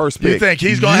had the first pick. You think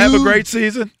he's going to have a great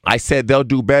season? I said they'll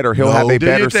do better. He'll have a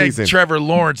better season. Do you think Trevor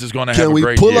Lawrence is going to have a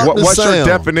great year? What's your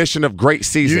definition of great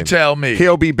season? You tell me.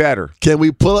 He'll be better. Can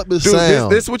we pull up the sound?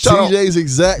 This what y'all TJ's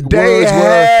exact words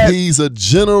were he's a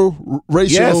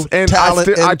generational talent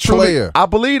and player. I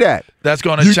believe that. That's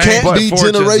going to change. You can't be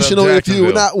generational if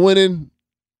you're not winning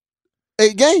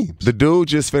 8 games. The dude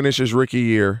just finished his rookie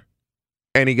year,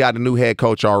 and he got a new head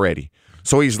coach already.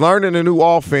 So he's learning a new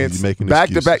offense back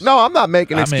to back. No, I'm not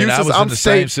making excuses. I was in the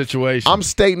same situation. I'm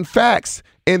stating facts.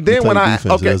 And then when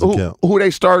who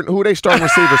they starting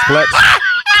receivers, Flex?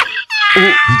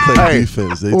 You play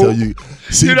defense. They tell you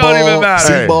you don't even matter.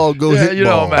 See ball, go hit you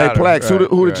ball. Don't matter. Hey, Plex,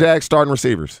 who the Jags starting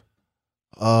receivers?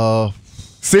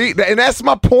 See, and that's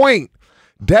my point.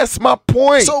 That's my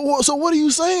point. So what are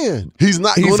you saying? He's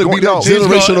not going to be that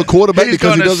generational quarterback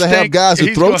because he doesn't have guys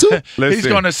to throw to? He's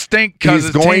going to stink because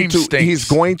his team stinks. He's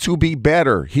going to be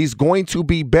better. He's going to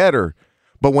be better.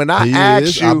 But when I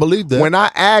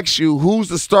ask you who's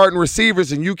the starting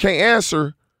receivers and you can't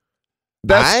answer,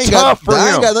 that's tough for him.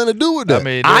 I ain't got nothing to do with that.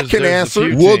 I can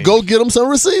answer. We'll go get him some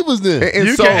receivers then.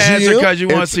 You can answer because you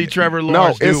want to see Trevor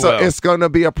Lawrence do well. It's going to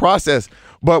be a process.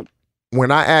 But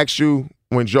when I ask you,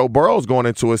 when Joe Burrow's going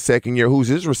into his second year, who's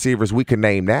his receivers? We can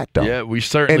name that, though. Yeah, we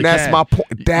certainly can. And that's my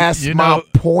point. That's my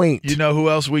point. You know who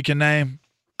else we can name?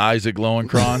 Isaac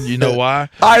Lowenkron. You know why?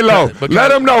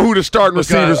 Let him know who the starting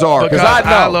receivers are, because I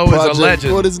know. Ilo is a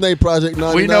legend. What is his name? Project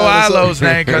 99. We know Ilo's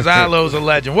name because Ilo's a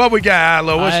legend. What we got,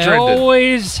 Ilo? What's trending? I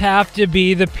always have to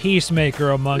be the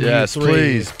peacemaker among you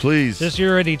three. Yes, please. Just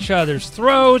you're at each other's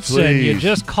throats, and you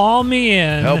just call me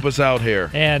in. Help us out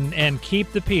here. And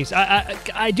keep the peace.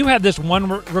 I do have this one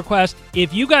request.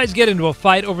 If you guys get into a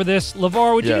fight over this,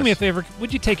 LeVar, would you do me a favor?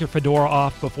 Would you take your fedora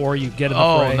off before you get in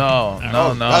the fray? No.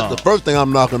 That's the first thing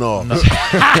I'm knocking off. No.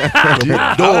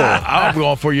 I'm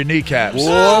going for your kneecaps.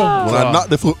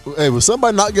 When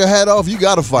somebody knock your hat off, you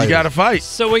got to fight. You got to fight.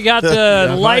 So we got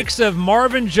the likes of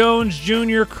Marvin Jones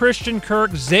Jr., Christian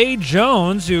Kirk, Zay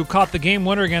Jones, who caught the game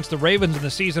winner against the Ravens in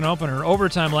the season opener in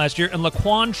overtime last year, and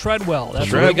Laquan Treadwell.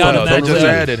 That's what we got in that. They just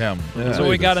added him. That's what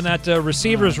we got in that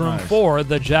receivers room for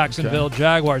the Jacksonville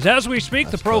Jaguars. As we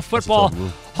speak, the Pro Football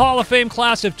Hall of Fame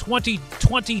class of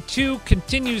 2022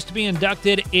 continues to be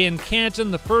inducted in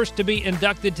Canton. The first to be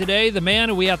inducted today, the man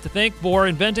who we have to thank for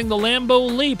inventing the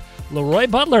Lambeau Leap, Leroy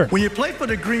Butler. When you play for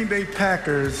the Green Bay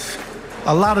Packers,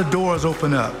 a lot of doors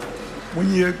open up.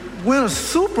 When you win a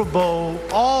Super Bowl,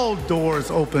 all doors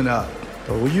open up.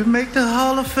 But when you make the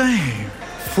Hall of Fame,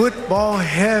 football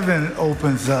heaven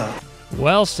opens up.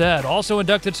 Well said. Also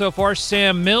inducted so far,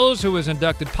 Sam Mills, who was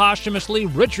inducted posthumously,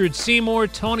 Richard Seymour,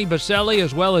 Tony Baselli,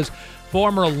 as well as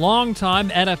former longtime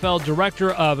NFL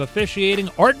Director of Officiating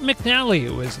Art McNally,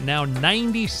 who is now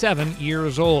 97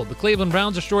 years old. The Cleveland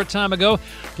Browns a short time ago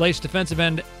placed defensive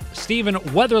end Stephen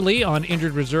Weatherly on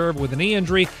injured reserve with a knee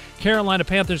injury. Carolina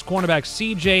Panthers cornerback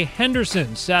C.J.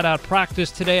 Henderson sat out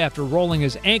practice today after rolling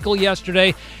his ankle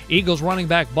yesterday. Eagles running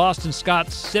back Boston Scott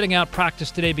sitting out practice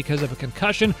today because of a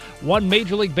concussion. One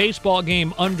Major League Baseball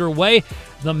game underway.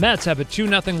 The Mets have a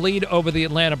 2-0 lead over the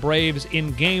Atlanta Braves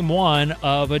in Game 1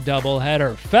 of a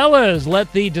doubleheader. Fellas,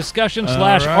 let the discussion /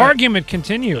 argument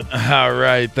continue. All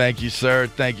right. Thank you, sir.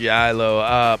 Thank you,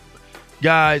 Ilo.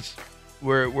 Guys,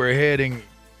 we're heading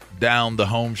down the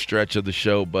home stretch of the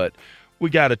show, but we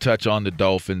got to touch on the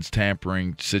Dolphins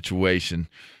tampering situation.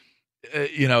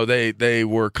 They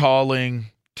were calling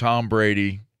Tom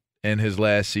Brady in his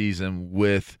last season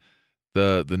with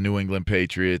the New England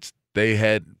Patriots. They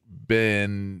had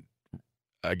been,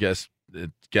 I guess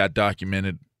it got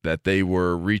documented that they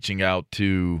were reaching out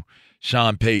to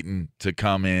Sean Payton to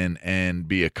come in and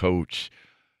be a coach.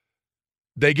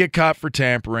 They get caught for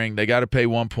tampering. They got to pay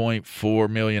 $1.4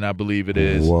 million, I believe it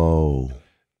is. Whoa.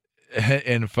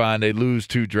 And fine, they lose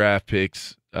 2 draft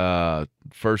picks,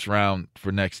 first round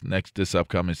for this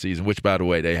upcoming season, which, by the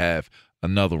way, they have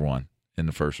another one in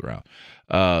the first round.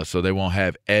 So they won't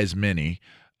have as many.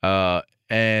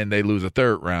 And they lose a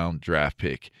 3rd round draft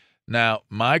pick. Now,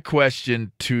 my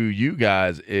question to you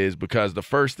guys is, because the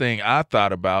first thing I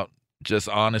thought about, just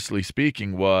honestly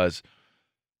speaking, was,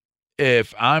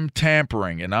 if I'm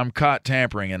tampering and I'm caught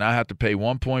tampering and I have to pay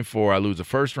 1.4, I lose a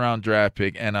first-round draft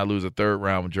pick and I lose a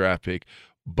third-round draft pick,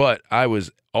 but I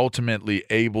was ultimately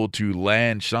able to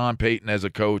land Sean Payton as a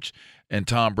coach and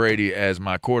Tom Brady as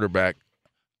my quarterback,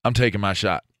 I'm taking my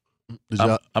shot.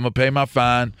 I'm going to pay my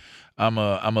fine. I'm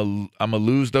gonna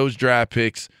lose those draft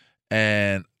picks,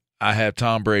 and I have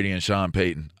Tom Brady and Sean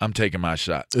Payton. I'm taking my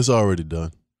shot. It's already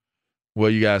done. What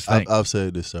do you guys think? I've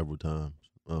said this several times.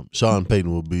 Sean Payton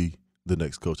will be the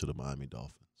next coach of the Miami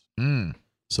Dolphins.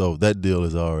 So that deal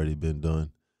has already been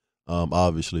done.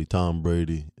 Obviously, Tom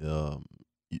Brady,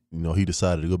 he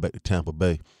decided to go back to Tampa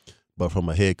Bay. But from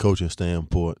a head coaching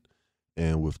standpoint,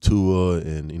 and with Tua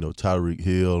and, Tyreek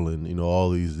Hill and, all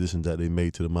these additions that they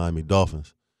made to the Miami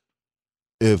Dolphins,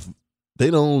 if they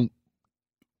don't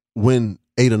win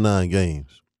 8 or 9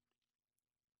 games,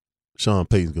 Sean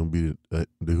Payton's going to be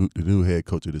the new head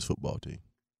coach of this football team.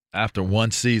 After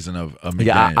one season of McDaniels.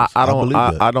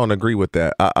 Yeah, I don't agree with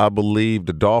that. I believe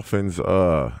the Dolphins,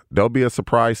 they'll be a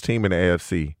surprise team in the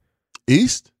AFC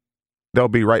East. They'll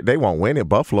be right. They won't win it.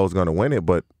 Buffalo's going to win it,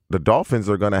 but the Dolphins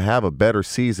are going to have a better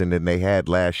season than they had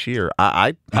last year.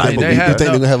 I think they're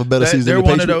going to have a better season than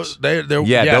the Patriots?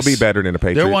 They'll be better than the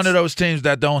Patriots. They're one of those teams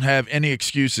that don't have any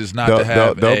excuses not to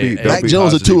have Mac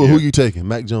Jones or Tua. Who you taking?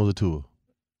 Mac Jones or Tua?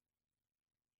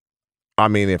 I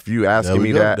mean, if you asking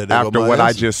me that after what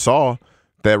I just saw,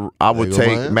 that I would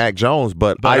take Mac Jones,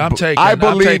 but I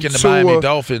believe the Miami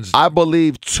Dolphins. I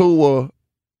believe Tua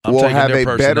will have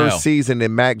a better season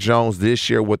than Mac Jones this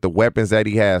year with the weapons that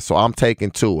he has. So I'm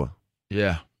taking Tua.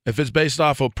 Yeah. If it's based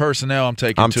off of personnel, I'm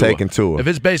taking Tua. If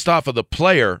it's based off of the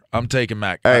player, I'm taking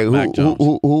Mac Jones.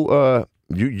 Who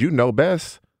you know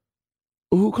best?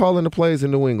 Who calling the plays in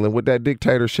New England with that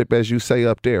dictatorship, as you say,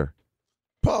 up there?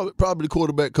 Probably the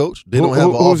quarterback coach. They don't have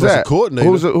an offensive coordinator.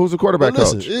 Who's the quarterback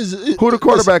coach? Who the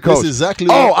quarterback coach?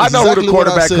 I know who the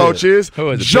quarterback coach is.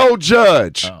 Joe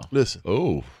Judge. Listen.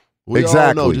 Oh. We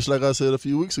all know, just like I said a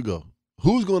few weeks ago,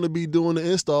 who's going to be doing the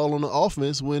install on the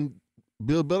offense when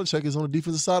Bill Belichick is on the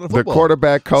defensive side of football? The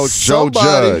quarterback coach, Joe Judge.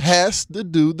 Somebody has to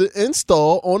do the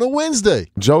install on a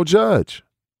Wednesday. Joe Judge.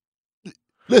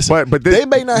 Listen, but they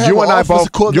may not have an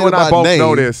offensive coordinator. You and I both name.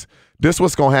 know this. This is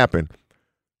what's going to happen.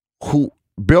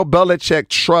 Bill Belichick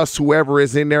trusts whoever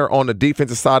is in there on the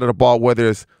defensive side of the ball, whether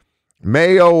it's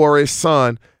Mayo or his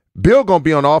son. Bill going to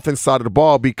be on the offensive side of the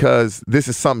ball because this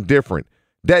is something different.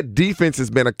 That defense has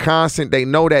been a constant. They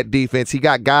know that defense. He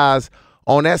got guys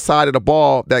on that side of the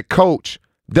ball that coach.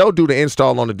 They'll do the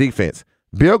install on the defense.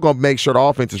 Bill going to make sure the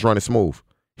offense is running smooth.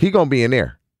 He going to be in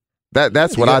there.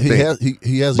 That's what I think.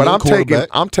 He has but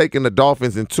I'm taking the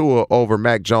Dolphins and Tua over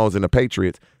Mac Jones and the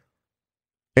Patriots.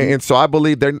 And so I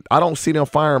believe I don't see them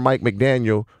firing Mike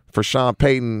McDaniel for Sean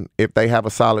Payton if they have a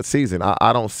solid season.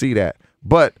 I don't see that.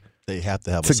 But they have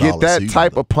to have to get that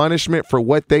type of punishment for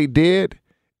what they did,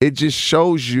 it just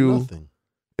shows you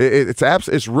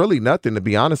it's really nothing, to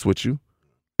be honest with you.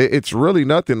 It's really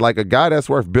nothing. Like a guy that's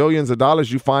worth billions of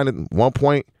dollars, you find it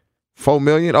 $1.4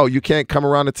 million. Oh, you can't come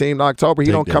around the team in October.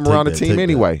 He don't come around the team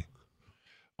anyway.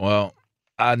 Well,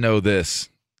 I know this.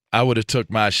 I would have took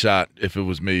my shot if it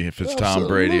was me, if it's Tom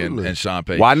Brady and Sean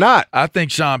Payton. Why not? I think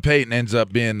Sean Payton ends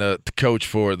up being the coach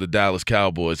for the Dallas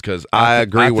Cowboys because I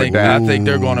agree with that. I think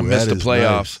they're going to miss the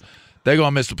playoffs. Nice. They're going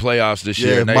to miss the playoffs this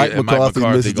year. If Mike McCarthy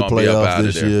misses the playoffs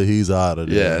this year, he's out of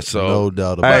there. Yeah, so no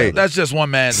doubt about it. That's just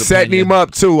one man's setting opinion. Him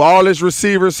up, too. All his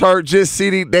receivers hurt. Just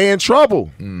see they in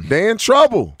trouble. They in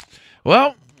trouble.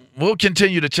 Well, we'll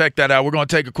continue to check that out. We're going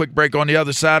to take a quick break on the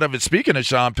other side of it. Speaking of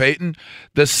Sean Payton,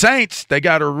 the Saints, they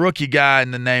got a rookie guy in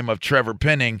the name of Trevor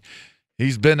Penning.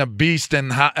 He's been a beast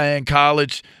in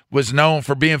college, was known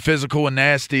for being physical and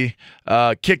nasty,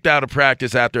 kicked out of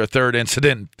practice after a third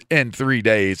incident in 3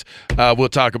 days. We'll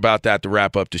talk about that to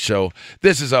wrap up the show.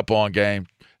 This is Up On Game.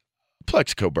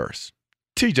 Plexico Burst,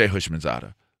 TJ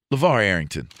Hushmanzada, LeVar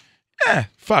Arrington,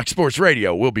 Fox Sports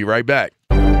Radio. We'll be right back.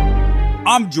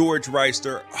 I'm George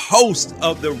Reister, host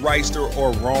of the Reister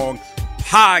or Wrong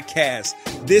podcast.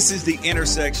 This is the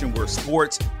intersection where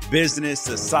sports, business,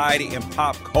 society, and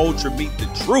pop culture meet the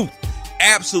truth.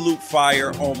 Absolute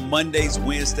fire on Mondays,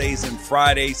 Wednesdays, and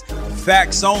Fridays.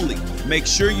 Facts only. Make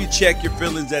sure you check your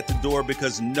feelings at the door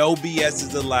because no BS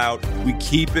is allowed. We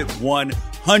keep it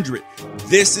 100.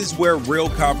 This is where real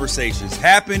conversations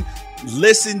happen.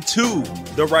 Listen to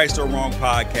the Right or Wrong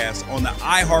podcast on the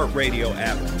iHeartRadio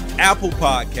app, Apple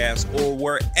Podcasts, or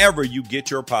wherever you get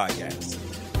your podcasts.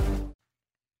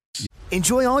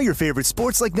 Enjoy all your favorite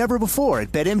sports like never before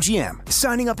at BetMGM.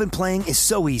 Signing up and playing is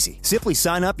so easy. Simply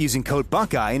sign up using code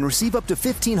Buckeye and receive up to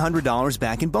 $1,500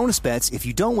 back in bonus bets if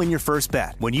you don't win your first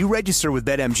bet. When you register with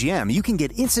BetMGM, you can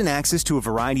get instant access to a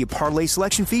variety of parlay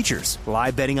selection features,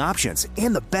 live betting options,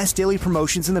 and the best daily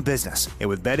promotions in the business. And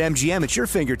with BetMGM at your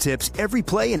fingertips, every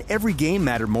play and every game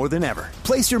matter more than ever.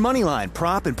 Place your moneyline,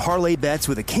 prop, and parlay bets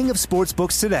with the king of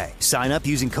sportsbooks today. Sign up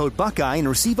using code Buckeye and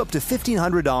receive up to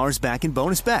 $1,500 back in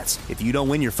bonus bets if you don't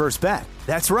win your first bet.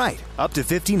 That's right, up to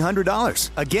 $1,500.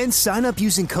 Again, sign up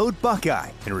using code Buckeye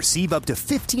and receive up to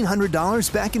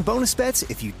 $1,500 back in bonus bets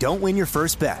if you don't win your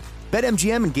first bet.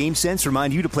 BetMGM and GameSense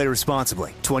remind you to play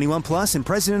responsibly. 21 plus and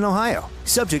present in Ohio.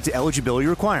 Subject to eligibility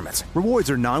requirements.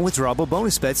 Rewards are non-withdrawable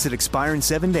bonus bets that expire in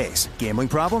 7 days. Gambling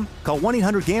problem? Call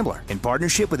 1-800-GAMBLER in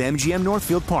partnership with MGM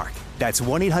Northfield Park. That's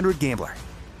 1-800-GAMBLER.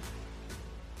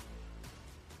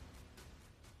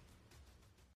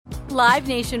 Live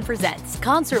Nation presents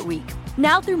Concert Week.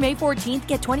 Now through May 14th,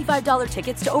 get $25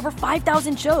 tickets to over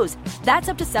 5,000 shows. That's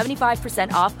up to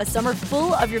 75% off a summer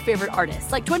full of your favorite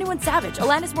artists like 21 Savage,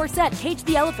 Alanis Morissette, Cage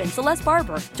the Elephant, Celeste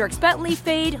Barber, Dierks Bentley,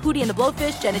 Fade, Hootie and the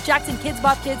Blowfish, Janet Jackson, Kidz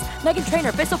Bop Kids, Meghan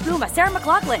Trainor, Peso Pluma, Sarah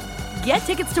McLachlan. Get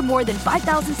tickets to more than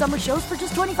 5,000 summer shows for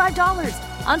just $25.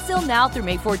 Until now through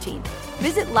May 14th.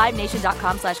 Visit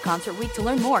LiveNation.com/Concert Week to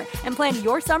learn more and plan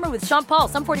your summer with Sean Paul,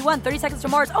 Sum 41, 30 Seconds to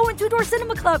Mars, and Two Door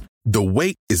Cinema Club. The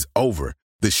wait is over.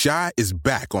 The Chi is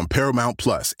back on Paramount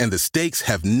Plus, and the stakes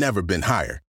have never been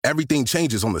higher. Everything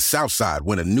changes on the South Side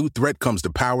when a new threat comes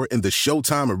to power in the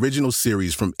Showtime original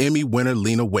series from Emmy winner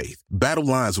Lena Waithe. Battle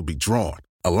lines will be drawn,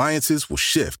 alliances will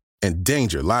shift, and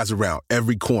danger lies around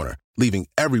every corner, leaving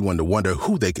everyone to wonder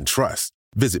who they can trust.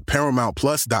 Visit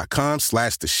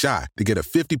ParamountPlus.com/The Chi to get a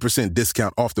 50%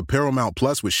 discount off the Paramount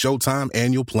Plus with Showtime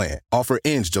annual plan. Offer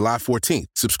ends July 14th.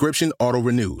 Subscription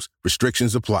auto-renews.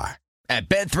 Restrictions apply. At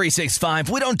Bet365,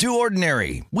 we don't do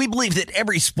ordinary. We believe that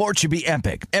every sport should be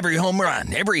epic. Every home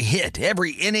run, every hit,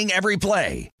 every inning, every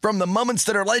play. From the moments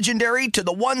that are legendary to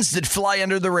the ones that fly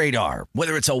under the radar.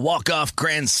 Whether it's a walk-off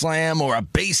grand slam or a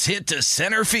base hit to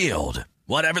center field.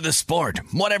 Whatever the sport,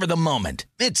 whatever the moment,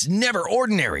 it's never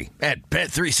ordinary at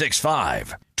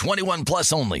Bet365. 21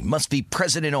 plus only. Must be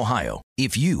present in Ohio.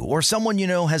 If you or someone you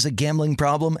know has a gambling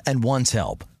problem and wants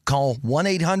help, call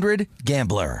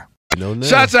 1-800-GAMBLER.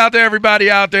 Shots out to everybody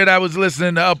out there that was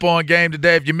listening to Up On Game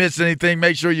today. If you missed anything,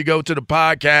 make sure you go to the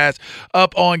podcast,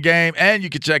 Up On Game, and you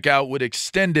can check out with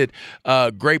extended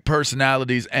great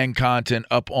personalities and content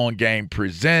Up On Game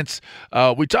presents.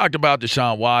 We talked about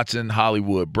Deshaun Watson,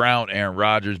 Hollywood Brown, Aaron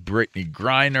Rodgers, Brittany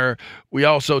Griner. We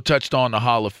also touched on the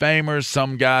Hall of Famers,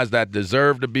 some guys that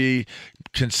deserve to be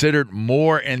considered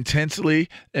more intensely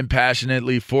and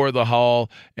passionately for the Hall,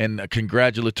 and a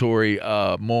congratulatory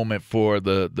moment for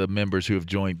the members who have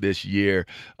joined this year.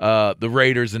 The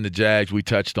Raiders and the Jags, we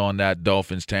touched on that,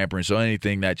 Dolphins tampering. So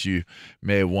anything that you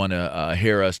may want to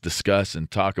hear us discuss and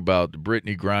talk about, the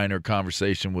Brittany Griner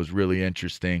conversation was really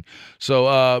interesting.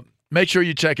 So make sure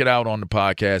you check it out on the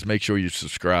podcast. Make sure you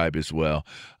subscribe as well.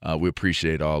 We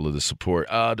appreciate all of the support.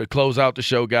 To close out the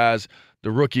show, guys,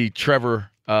 the rookie Trevor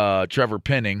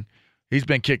Penning, he's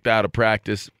been kicked out of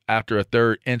practice after a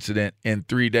third incident in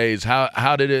 3 days.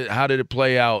 How did it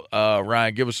play out?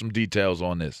 Ryan, give us some details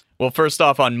on this. Well, first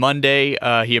off, on Monday,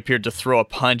 he appeared to throw a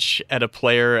punch at a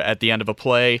player at the end of a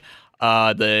play.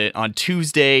 On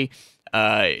Tuesday,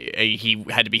 he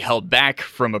had to be held back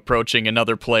from approaching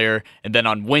another player. And then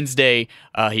on Wednesday,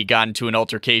 he got into an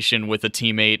altercation with a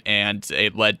teammate, and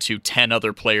it led to 10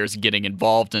 other players getting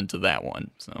involved into that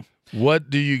one. So, what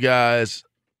do you guys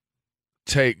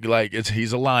take? Like,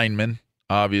 he's a lineman,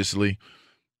 obviously.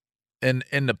 And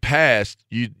in the past,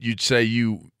 you'd say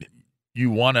you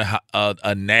want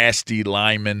a nasty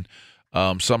lineman,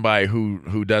 somebody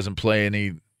who doesn't play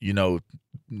any,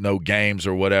 no games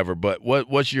or whatever. But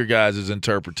what's your guys'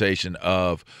 interpretation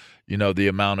of, the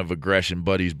amount of aggression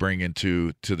Buddy's bringing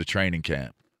to the training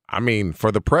camp? I mean,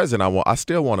 for the present, I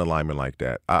still want a lineman like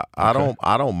that. I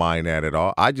don't mind that at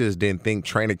all. I just didn't think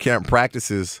training camp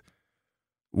practices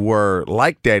were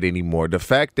like that anymore. The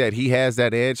fact that he has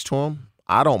that edge to him,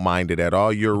 I don't mind it at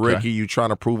all. You're a rookie. You're trying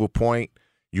to prove a point.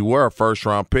 You were a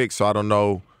first-round pick, so I don't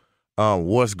know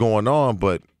what's going on,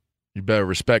 but you better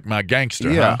respect my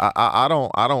gangster. Yeah, huh? I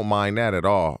don't mind that at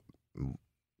all.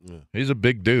 Yeah. He's a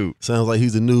big dude. Sounds like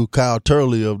he's the new Kyle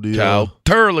Turley of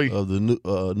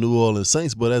the New Orleans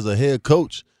Saints. But as a head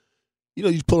coach,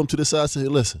 you pull him to the side and say,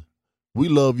 "Listen, we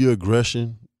love your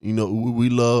aggression. We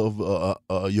love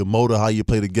your motor, how you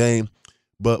play the game,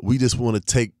 but we just want to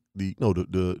take the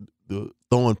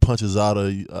throwing punches out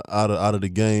of the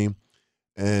game,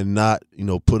 and not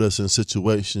put us in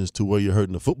situations to where you're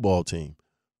hurting the football team.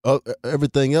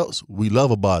 Everything else we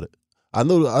love about it. I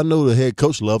know the head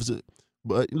coach loves it."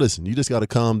 But listen, you just got to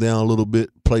calm down a little bit,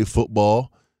 play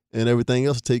football, and everything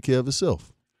else take care of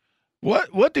itself.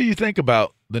 What do you think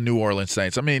about the New Orleans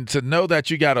Saints? I mean, to know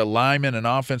that you got a lineman, an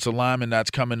offensive lineman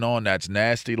that's coming on that's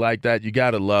nasty like that, you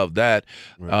got to love that.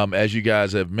 Right. As you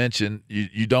guys have mentioned,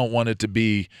 you don't want it to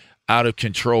be out of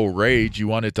control rage. You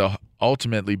want it to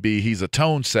ultimately be he's a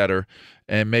tone setter,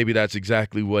 and maybe that's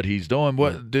exactly what he's doing.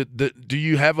 What do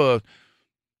you have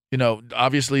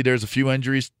obviously there's a few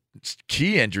injuries,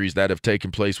 key injuries that have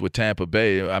taken place with Tampa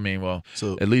Bay. I mean,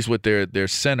 at least with their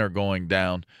center going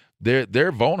down,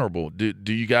 they're vulnerable.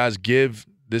 Do you guys give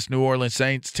this New Orleans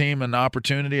Saints team an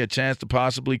opportunity, a chance to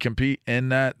possibly compete in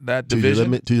that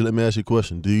division? Let me ask you a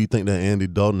question. Do you think that Andy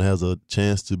Dalton has a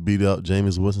chance to beat out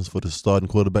Jameis Winston for the starting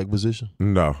quarterback position?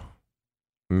 No.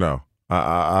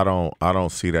 I don't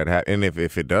see that happen. And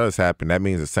if it does happen, that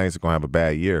means the Saints are going to have a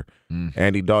bad year.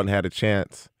 Andy Dalton had a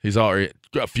chance. He's already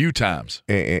a few times.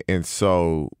 And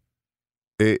so,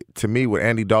 to me, with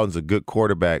Andy Dalton's a good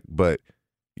quarterback, but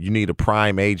you need a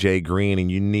prime A.J. Green,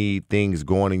 and you need things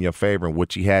going in your favor, and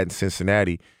what he had in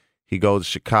Cincinnati. He goes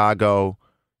to Chicago,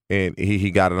 and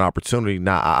he got an opportunity.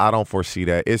 Now, I don't foresee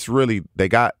that. It's really – they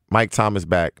got Mike Thomas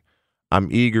back. I'm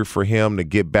eager for him to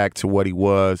get back to what he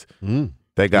was.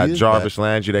 They got Jarvis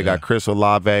Landry. They got Chris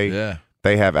Olave. Yeah.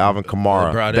 They have Alvin Kamara.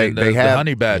 They brought in the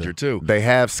Honey Badger, too. They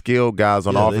have skilled guys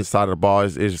on the offense side of the ball.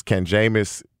 It's just, can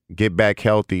Jameis get back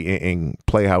healthy and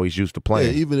play how he's used to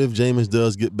playing? Yeah, even if Jameis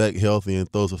does get back healthy and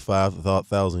throws for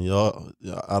 5,000 yards,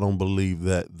 I don't believe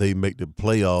that they make the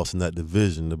playoffs in that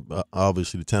division.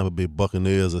 Obviously, the Tampa Bay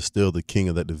Buccaneers are still the king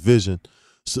of that division.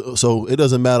 So it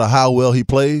doesn't matter how well he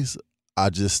plays.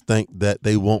 I just think that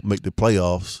they won't make the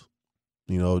playoffs,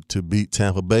 to beat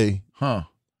Tampa Bay to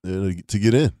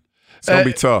get in. It's going to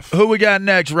be tough. Who we got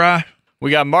next, Rye?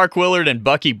 We got Mark Willard and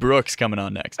Bucky Brooks coming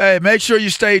on next. Hey, make sure you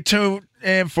stay tuned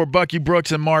in for Bucky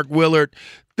Brooks and Mark Willard.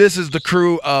 This is the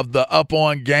crew of the Up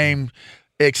On Game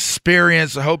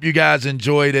experience. I hope you guys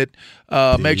enjoyed it.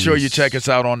 Make sure you check us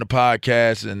out on the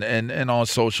podcast and on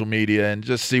social media and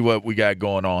just see what we got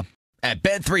going on. At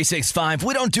Bet365,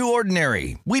 we don't do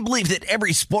ordinary. We believe that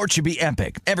every sport should be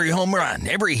epic. Every home run,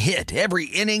 every hit, every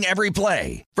inning, every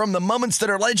play. From the moments that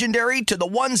are legendary to the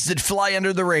ones that fly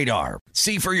under the radar.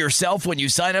 See for yourself when you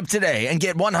sign up today and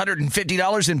get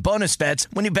 $150 in bonus bets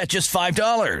when you bet just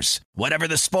 $5. Whatever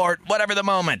the sport, whatever the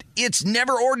moment, it's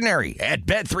never ordinary at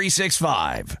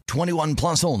Bet365. 21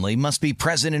 plus only. Must be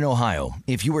present in Ohio.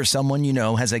 If you or someone you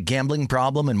know has a gambling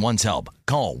problem and wants help,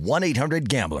 call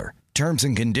 1-800-GAMBLER. Terms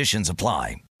and conditions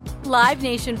apply. Live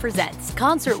Nation presents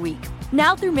Concert Week.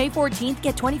 Now through May 14th,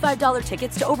 get $25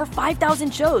 tickets to over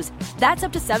 5,000 shows. That's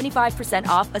up to 75%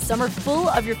 off a summer full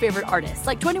of your favorite artists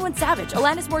like 21 Savage,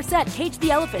 Alanis Morissette, Cage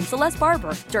the Elephant, Celeste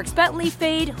Barber, Dierks Bentley,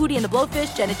 Fade, Hootie and the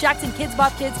Blowfish, Janet Jackson, Kids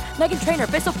Bop Kids, Meghan Trainor,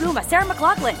 Peso Pluma, Sarah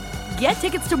McLachlan. Get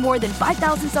tickets to more than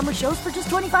 5,000 summer shows for just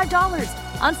 $25.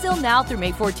 Until now through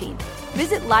May 14th.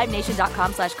 Visit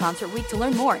LiveNation.com/Concert Week to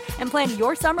learn more and plan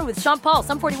your summer with Sean Paul,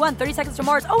 Sum 41, 30 Seconds to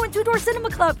Mars, and Two Door Cinema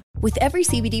Club. With every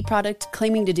CBD product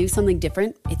claiming to do something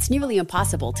different, it's nearly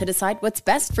impossible to decide what's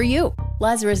best for you.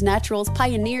 Lazarus Naturals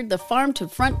pioneered the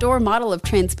farm-to-front-door model of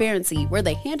transparency, where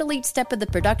they handle each step of the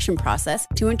production process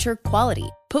to ensure quality,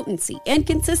 potency, and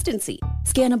consistency.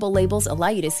 Scannable labels allow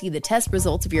you to see the test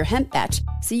results of your hemp batch,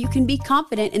 so you can be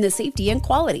confident in the safety and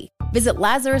quality. Visit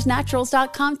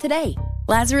LazarusNaturals.com today.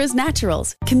 Lazarus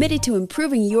Naturals, committed to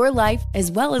improving your life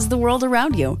as well as the world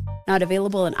around you. Not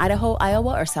available in Idaho,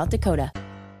 Iowa, or South Dakota.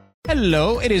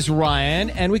 Hello, it is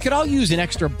Ryan, and we could all use an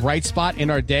extra bright spot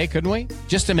in our day, couldn't we?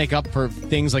 Just to make up for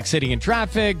things like sitting in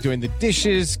traffic, doing the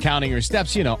dishes, counting your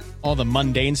steps, you know, all the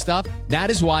mundane stuff. That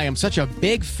is why I'm such a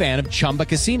big fan of Chumba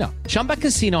Casino. Chumba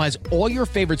Casino has all your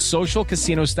favorite social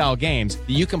casino-style games that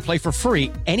you can play for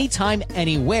free anytime,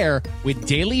 anywhere with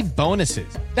daily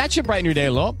bonuses. That should brighten your day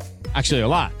a little. Actually, a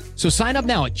lot. So sign up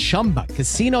now at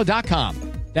ChumbaCasino.com.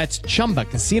 That's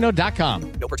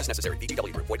ChumbaCasino.com. No purchase necessary.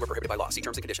 VGW Group. Void where prohibited by law. See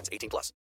terms and conditions. 18+.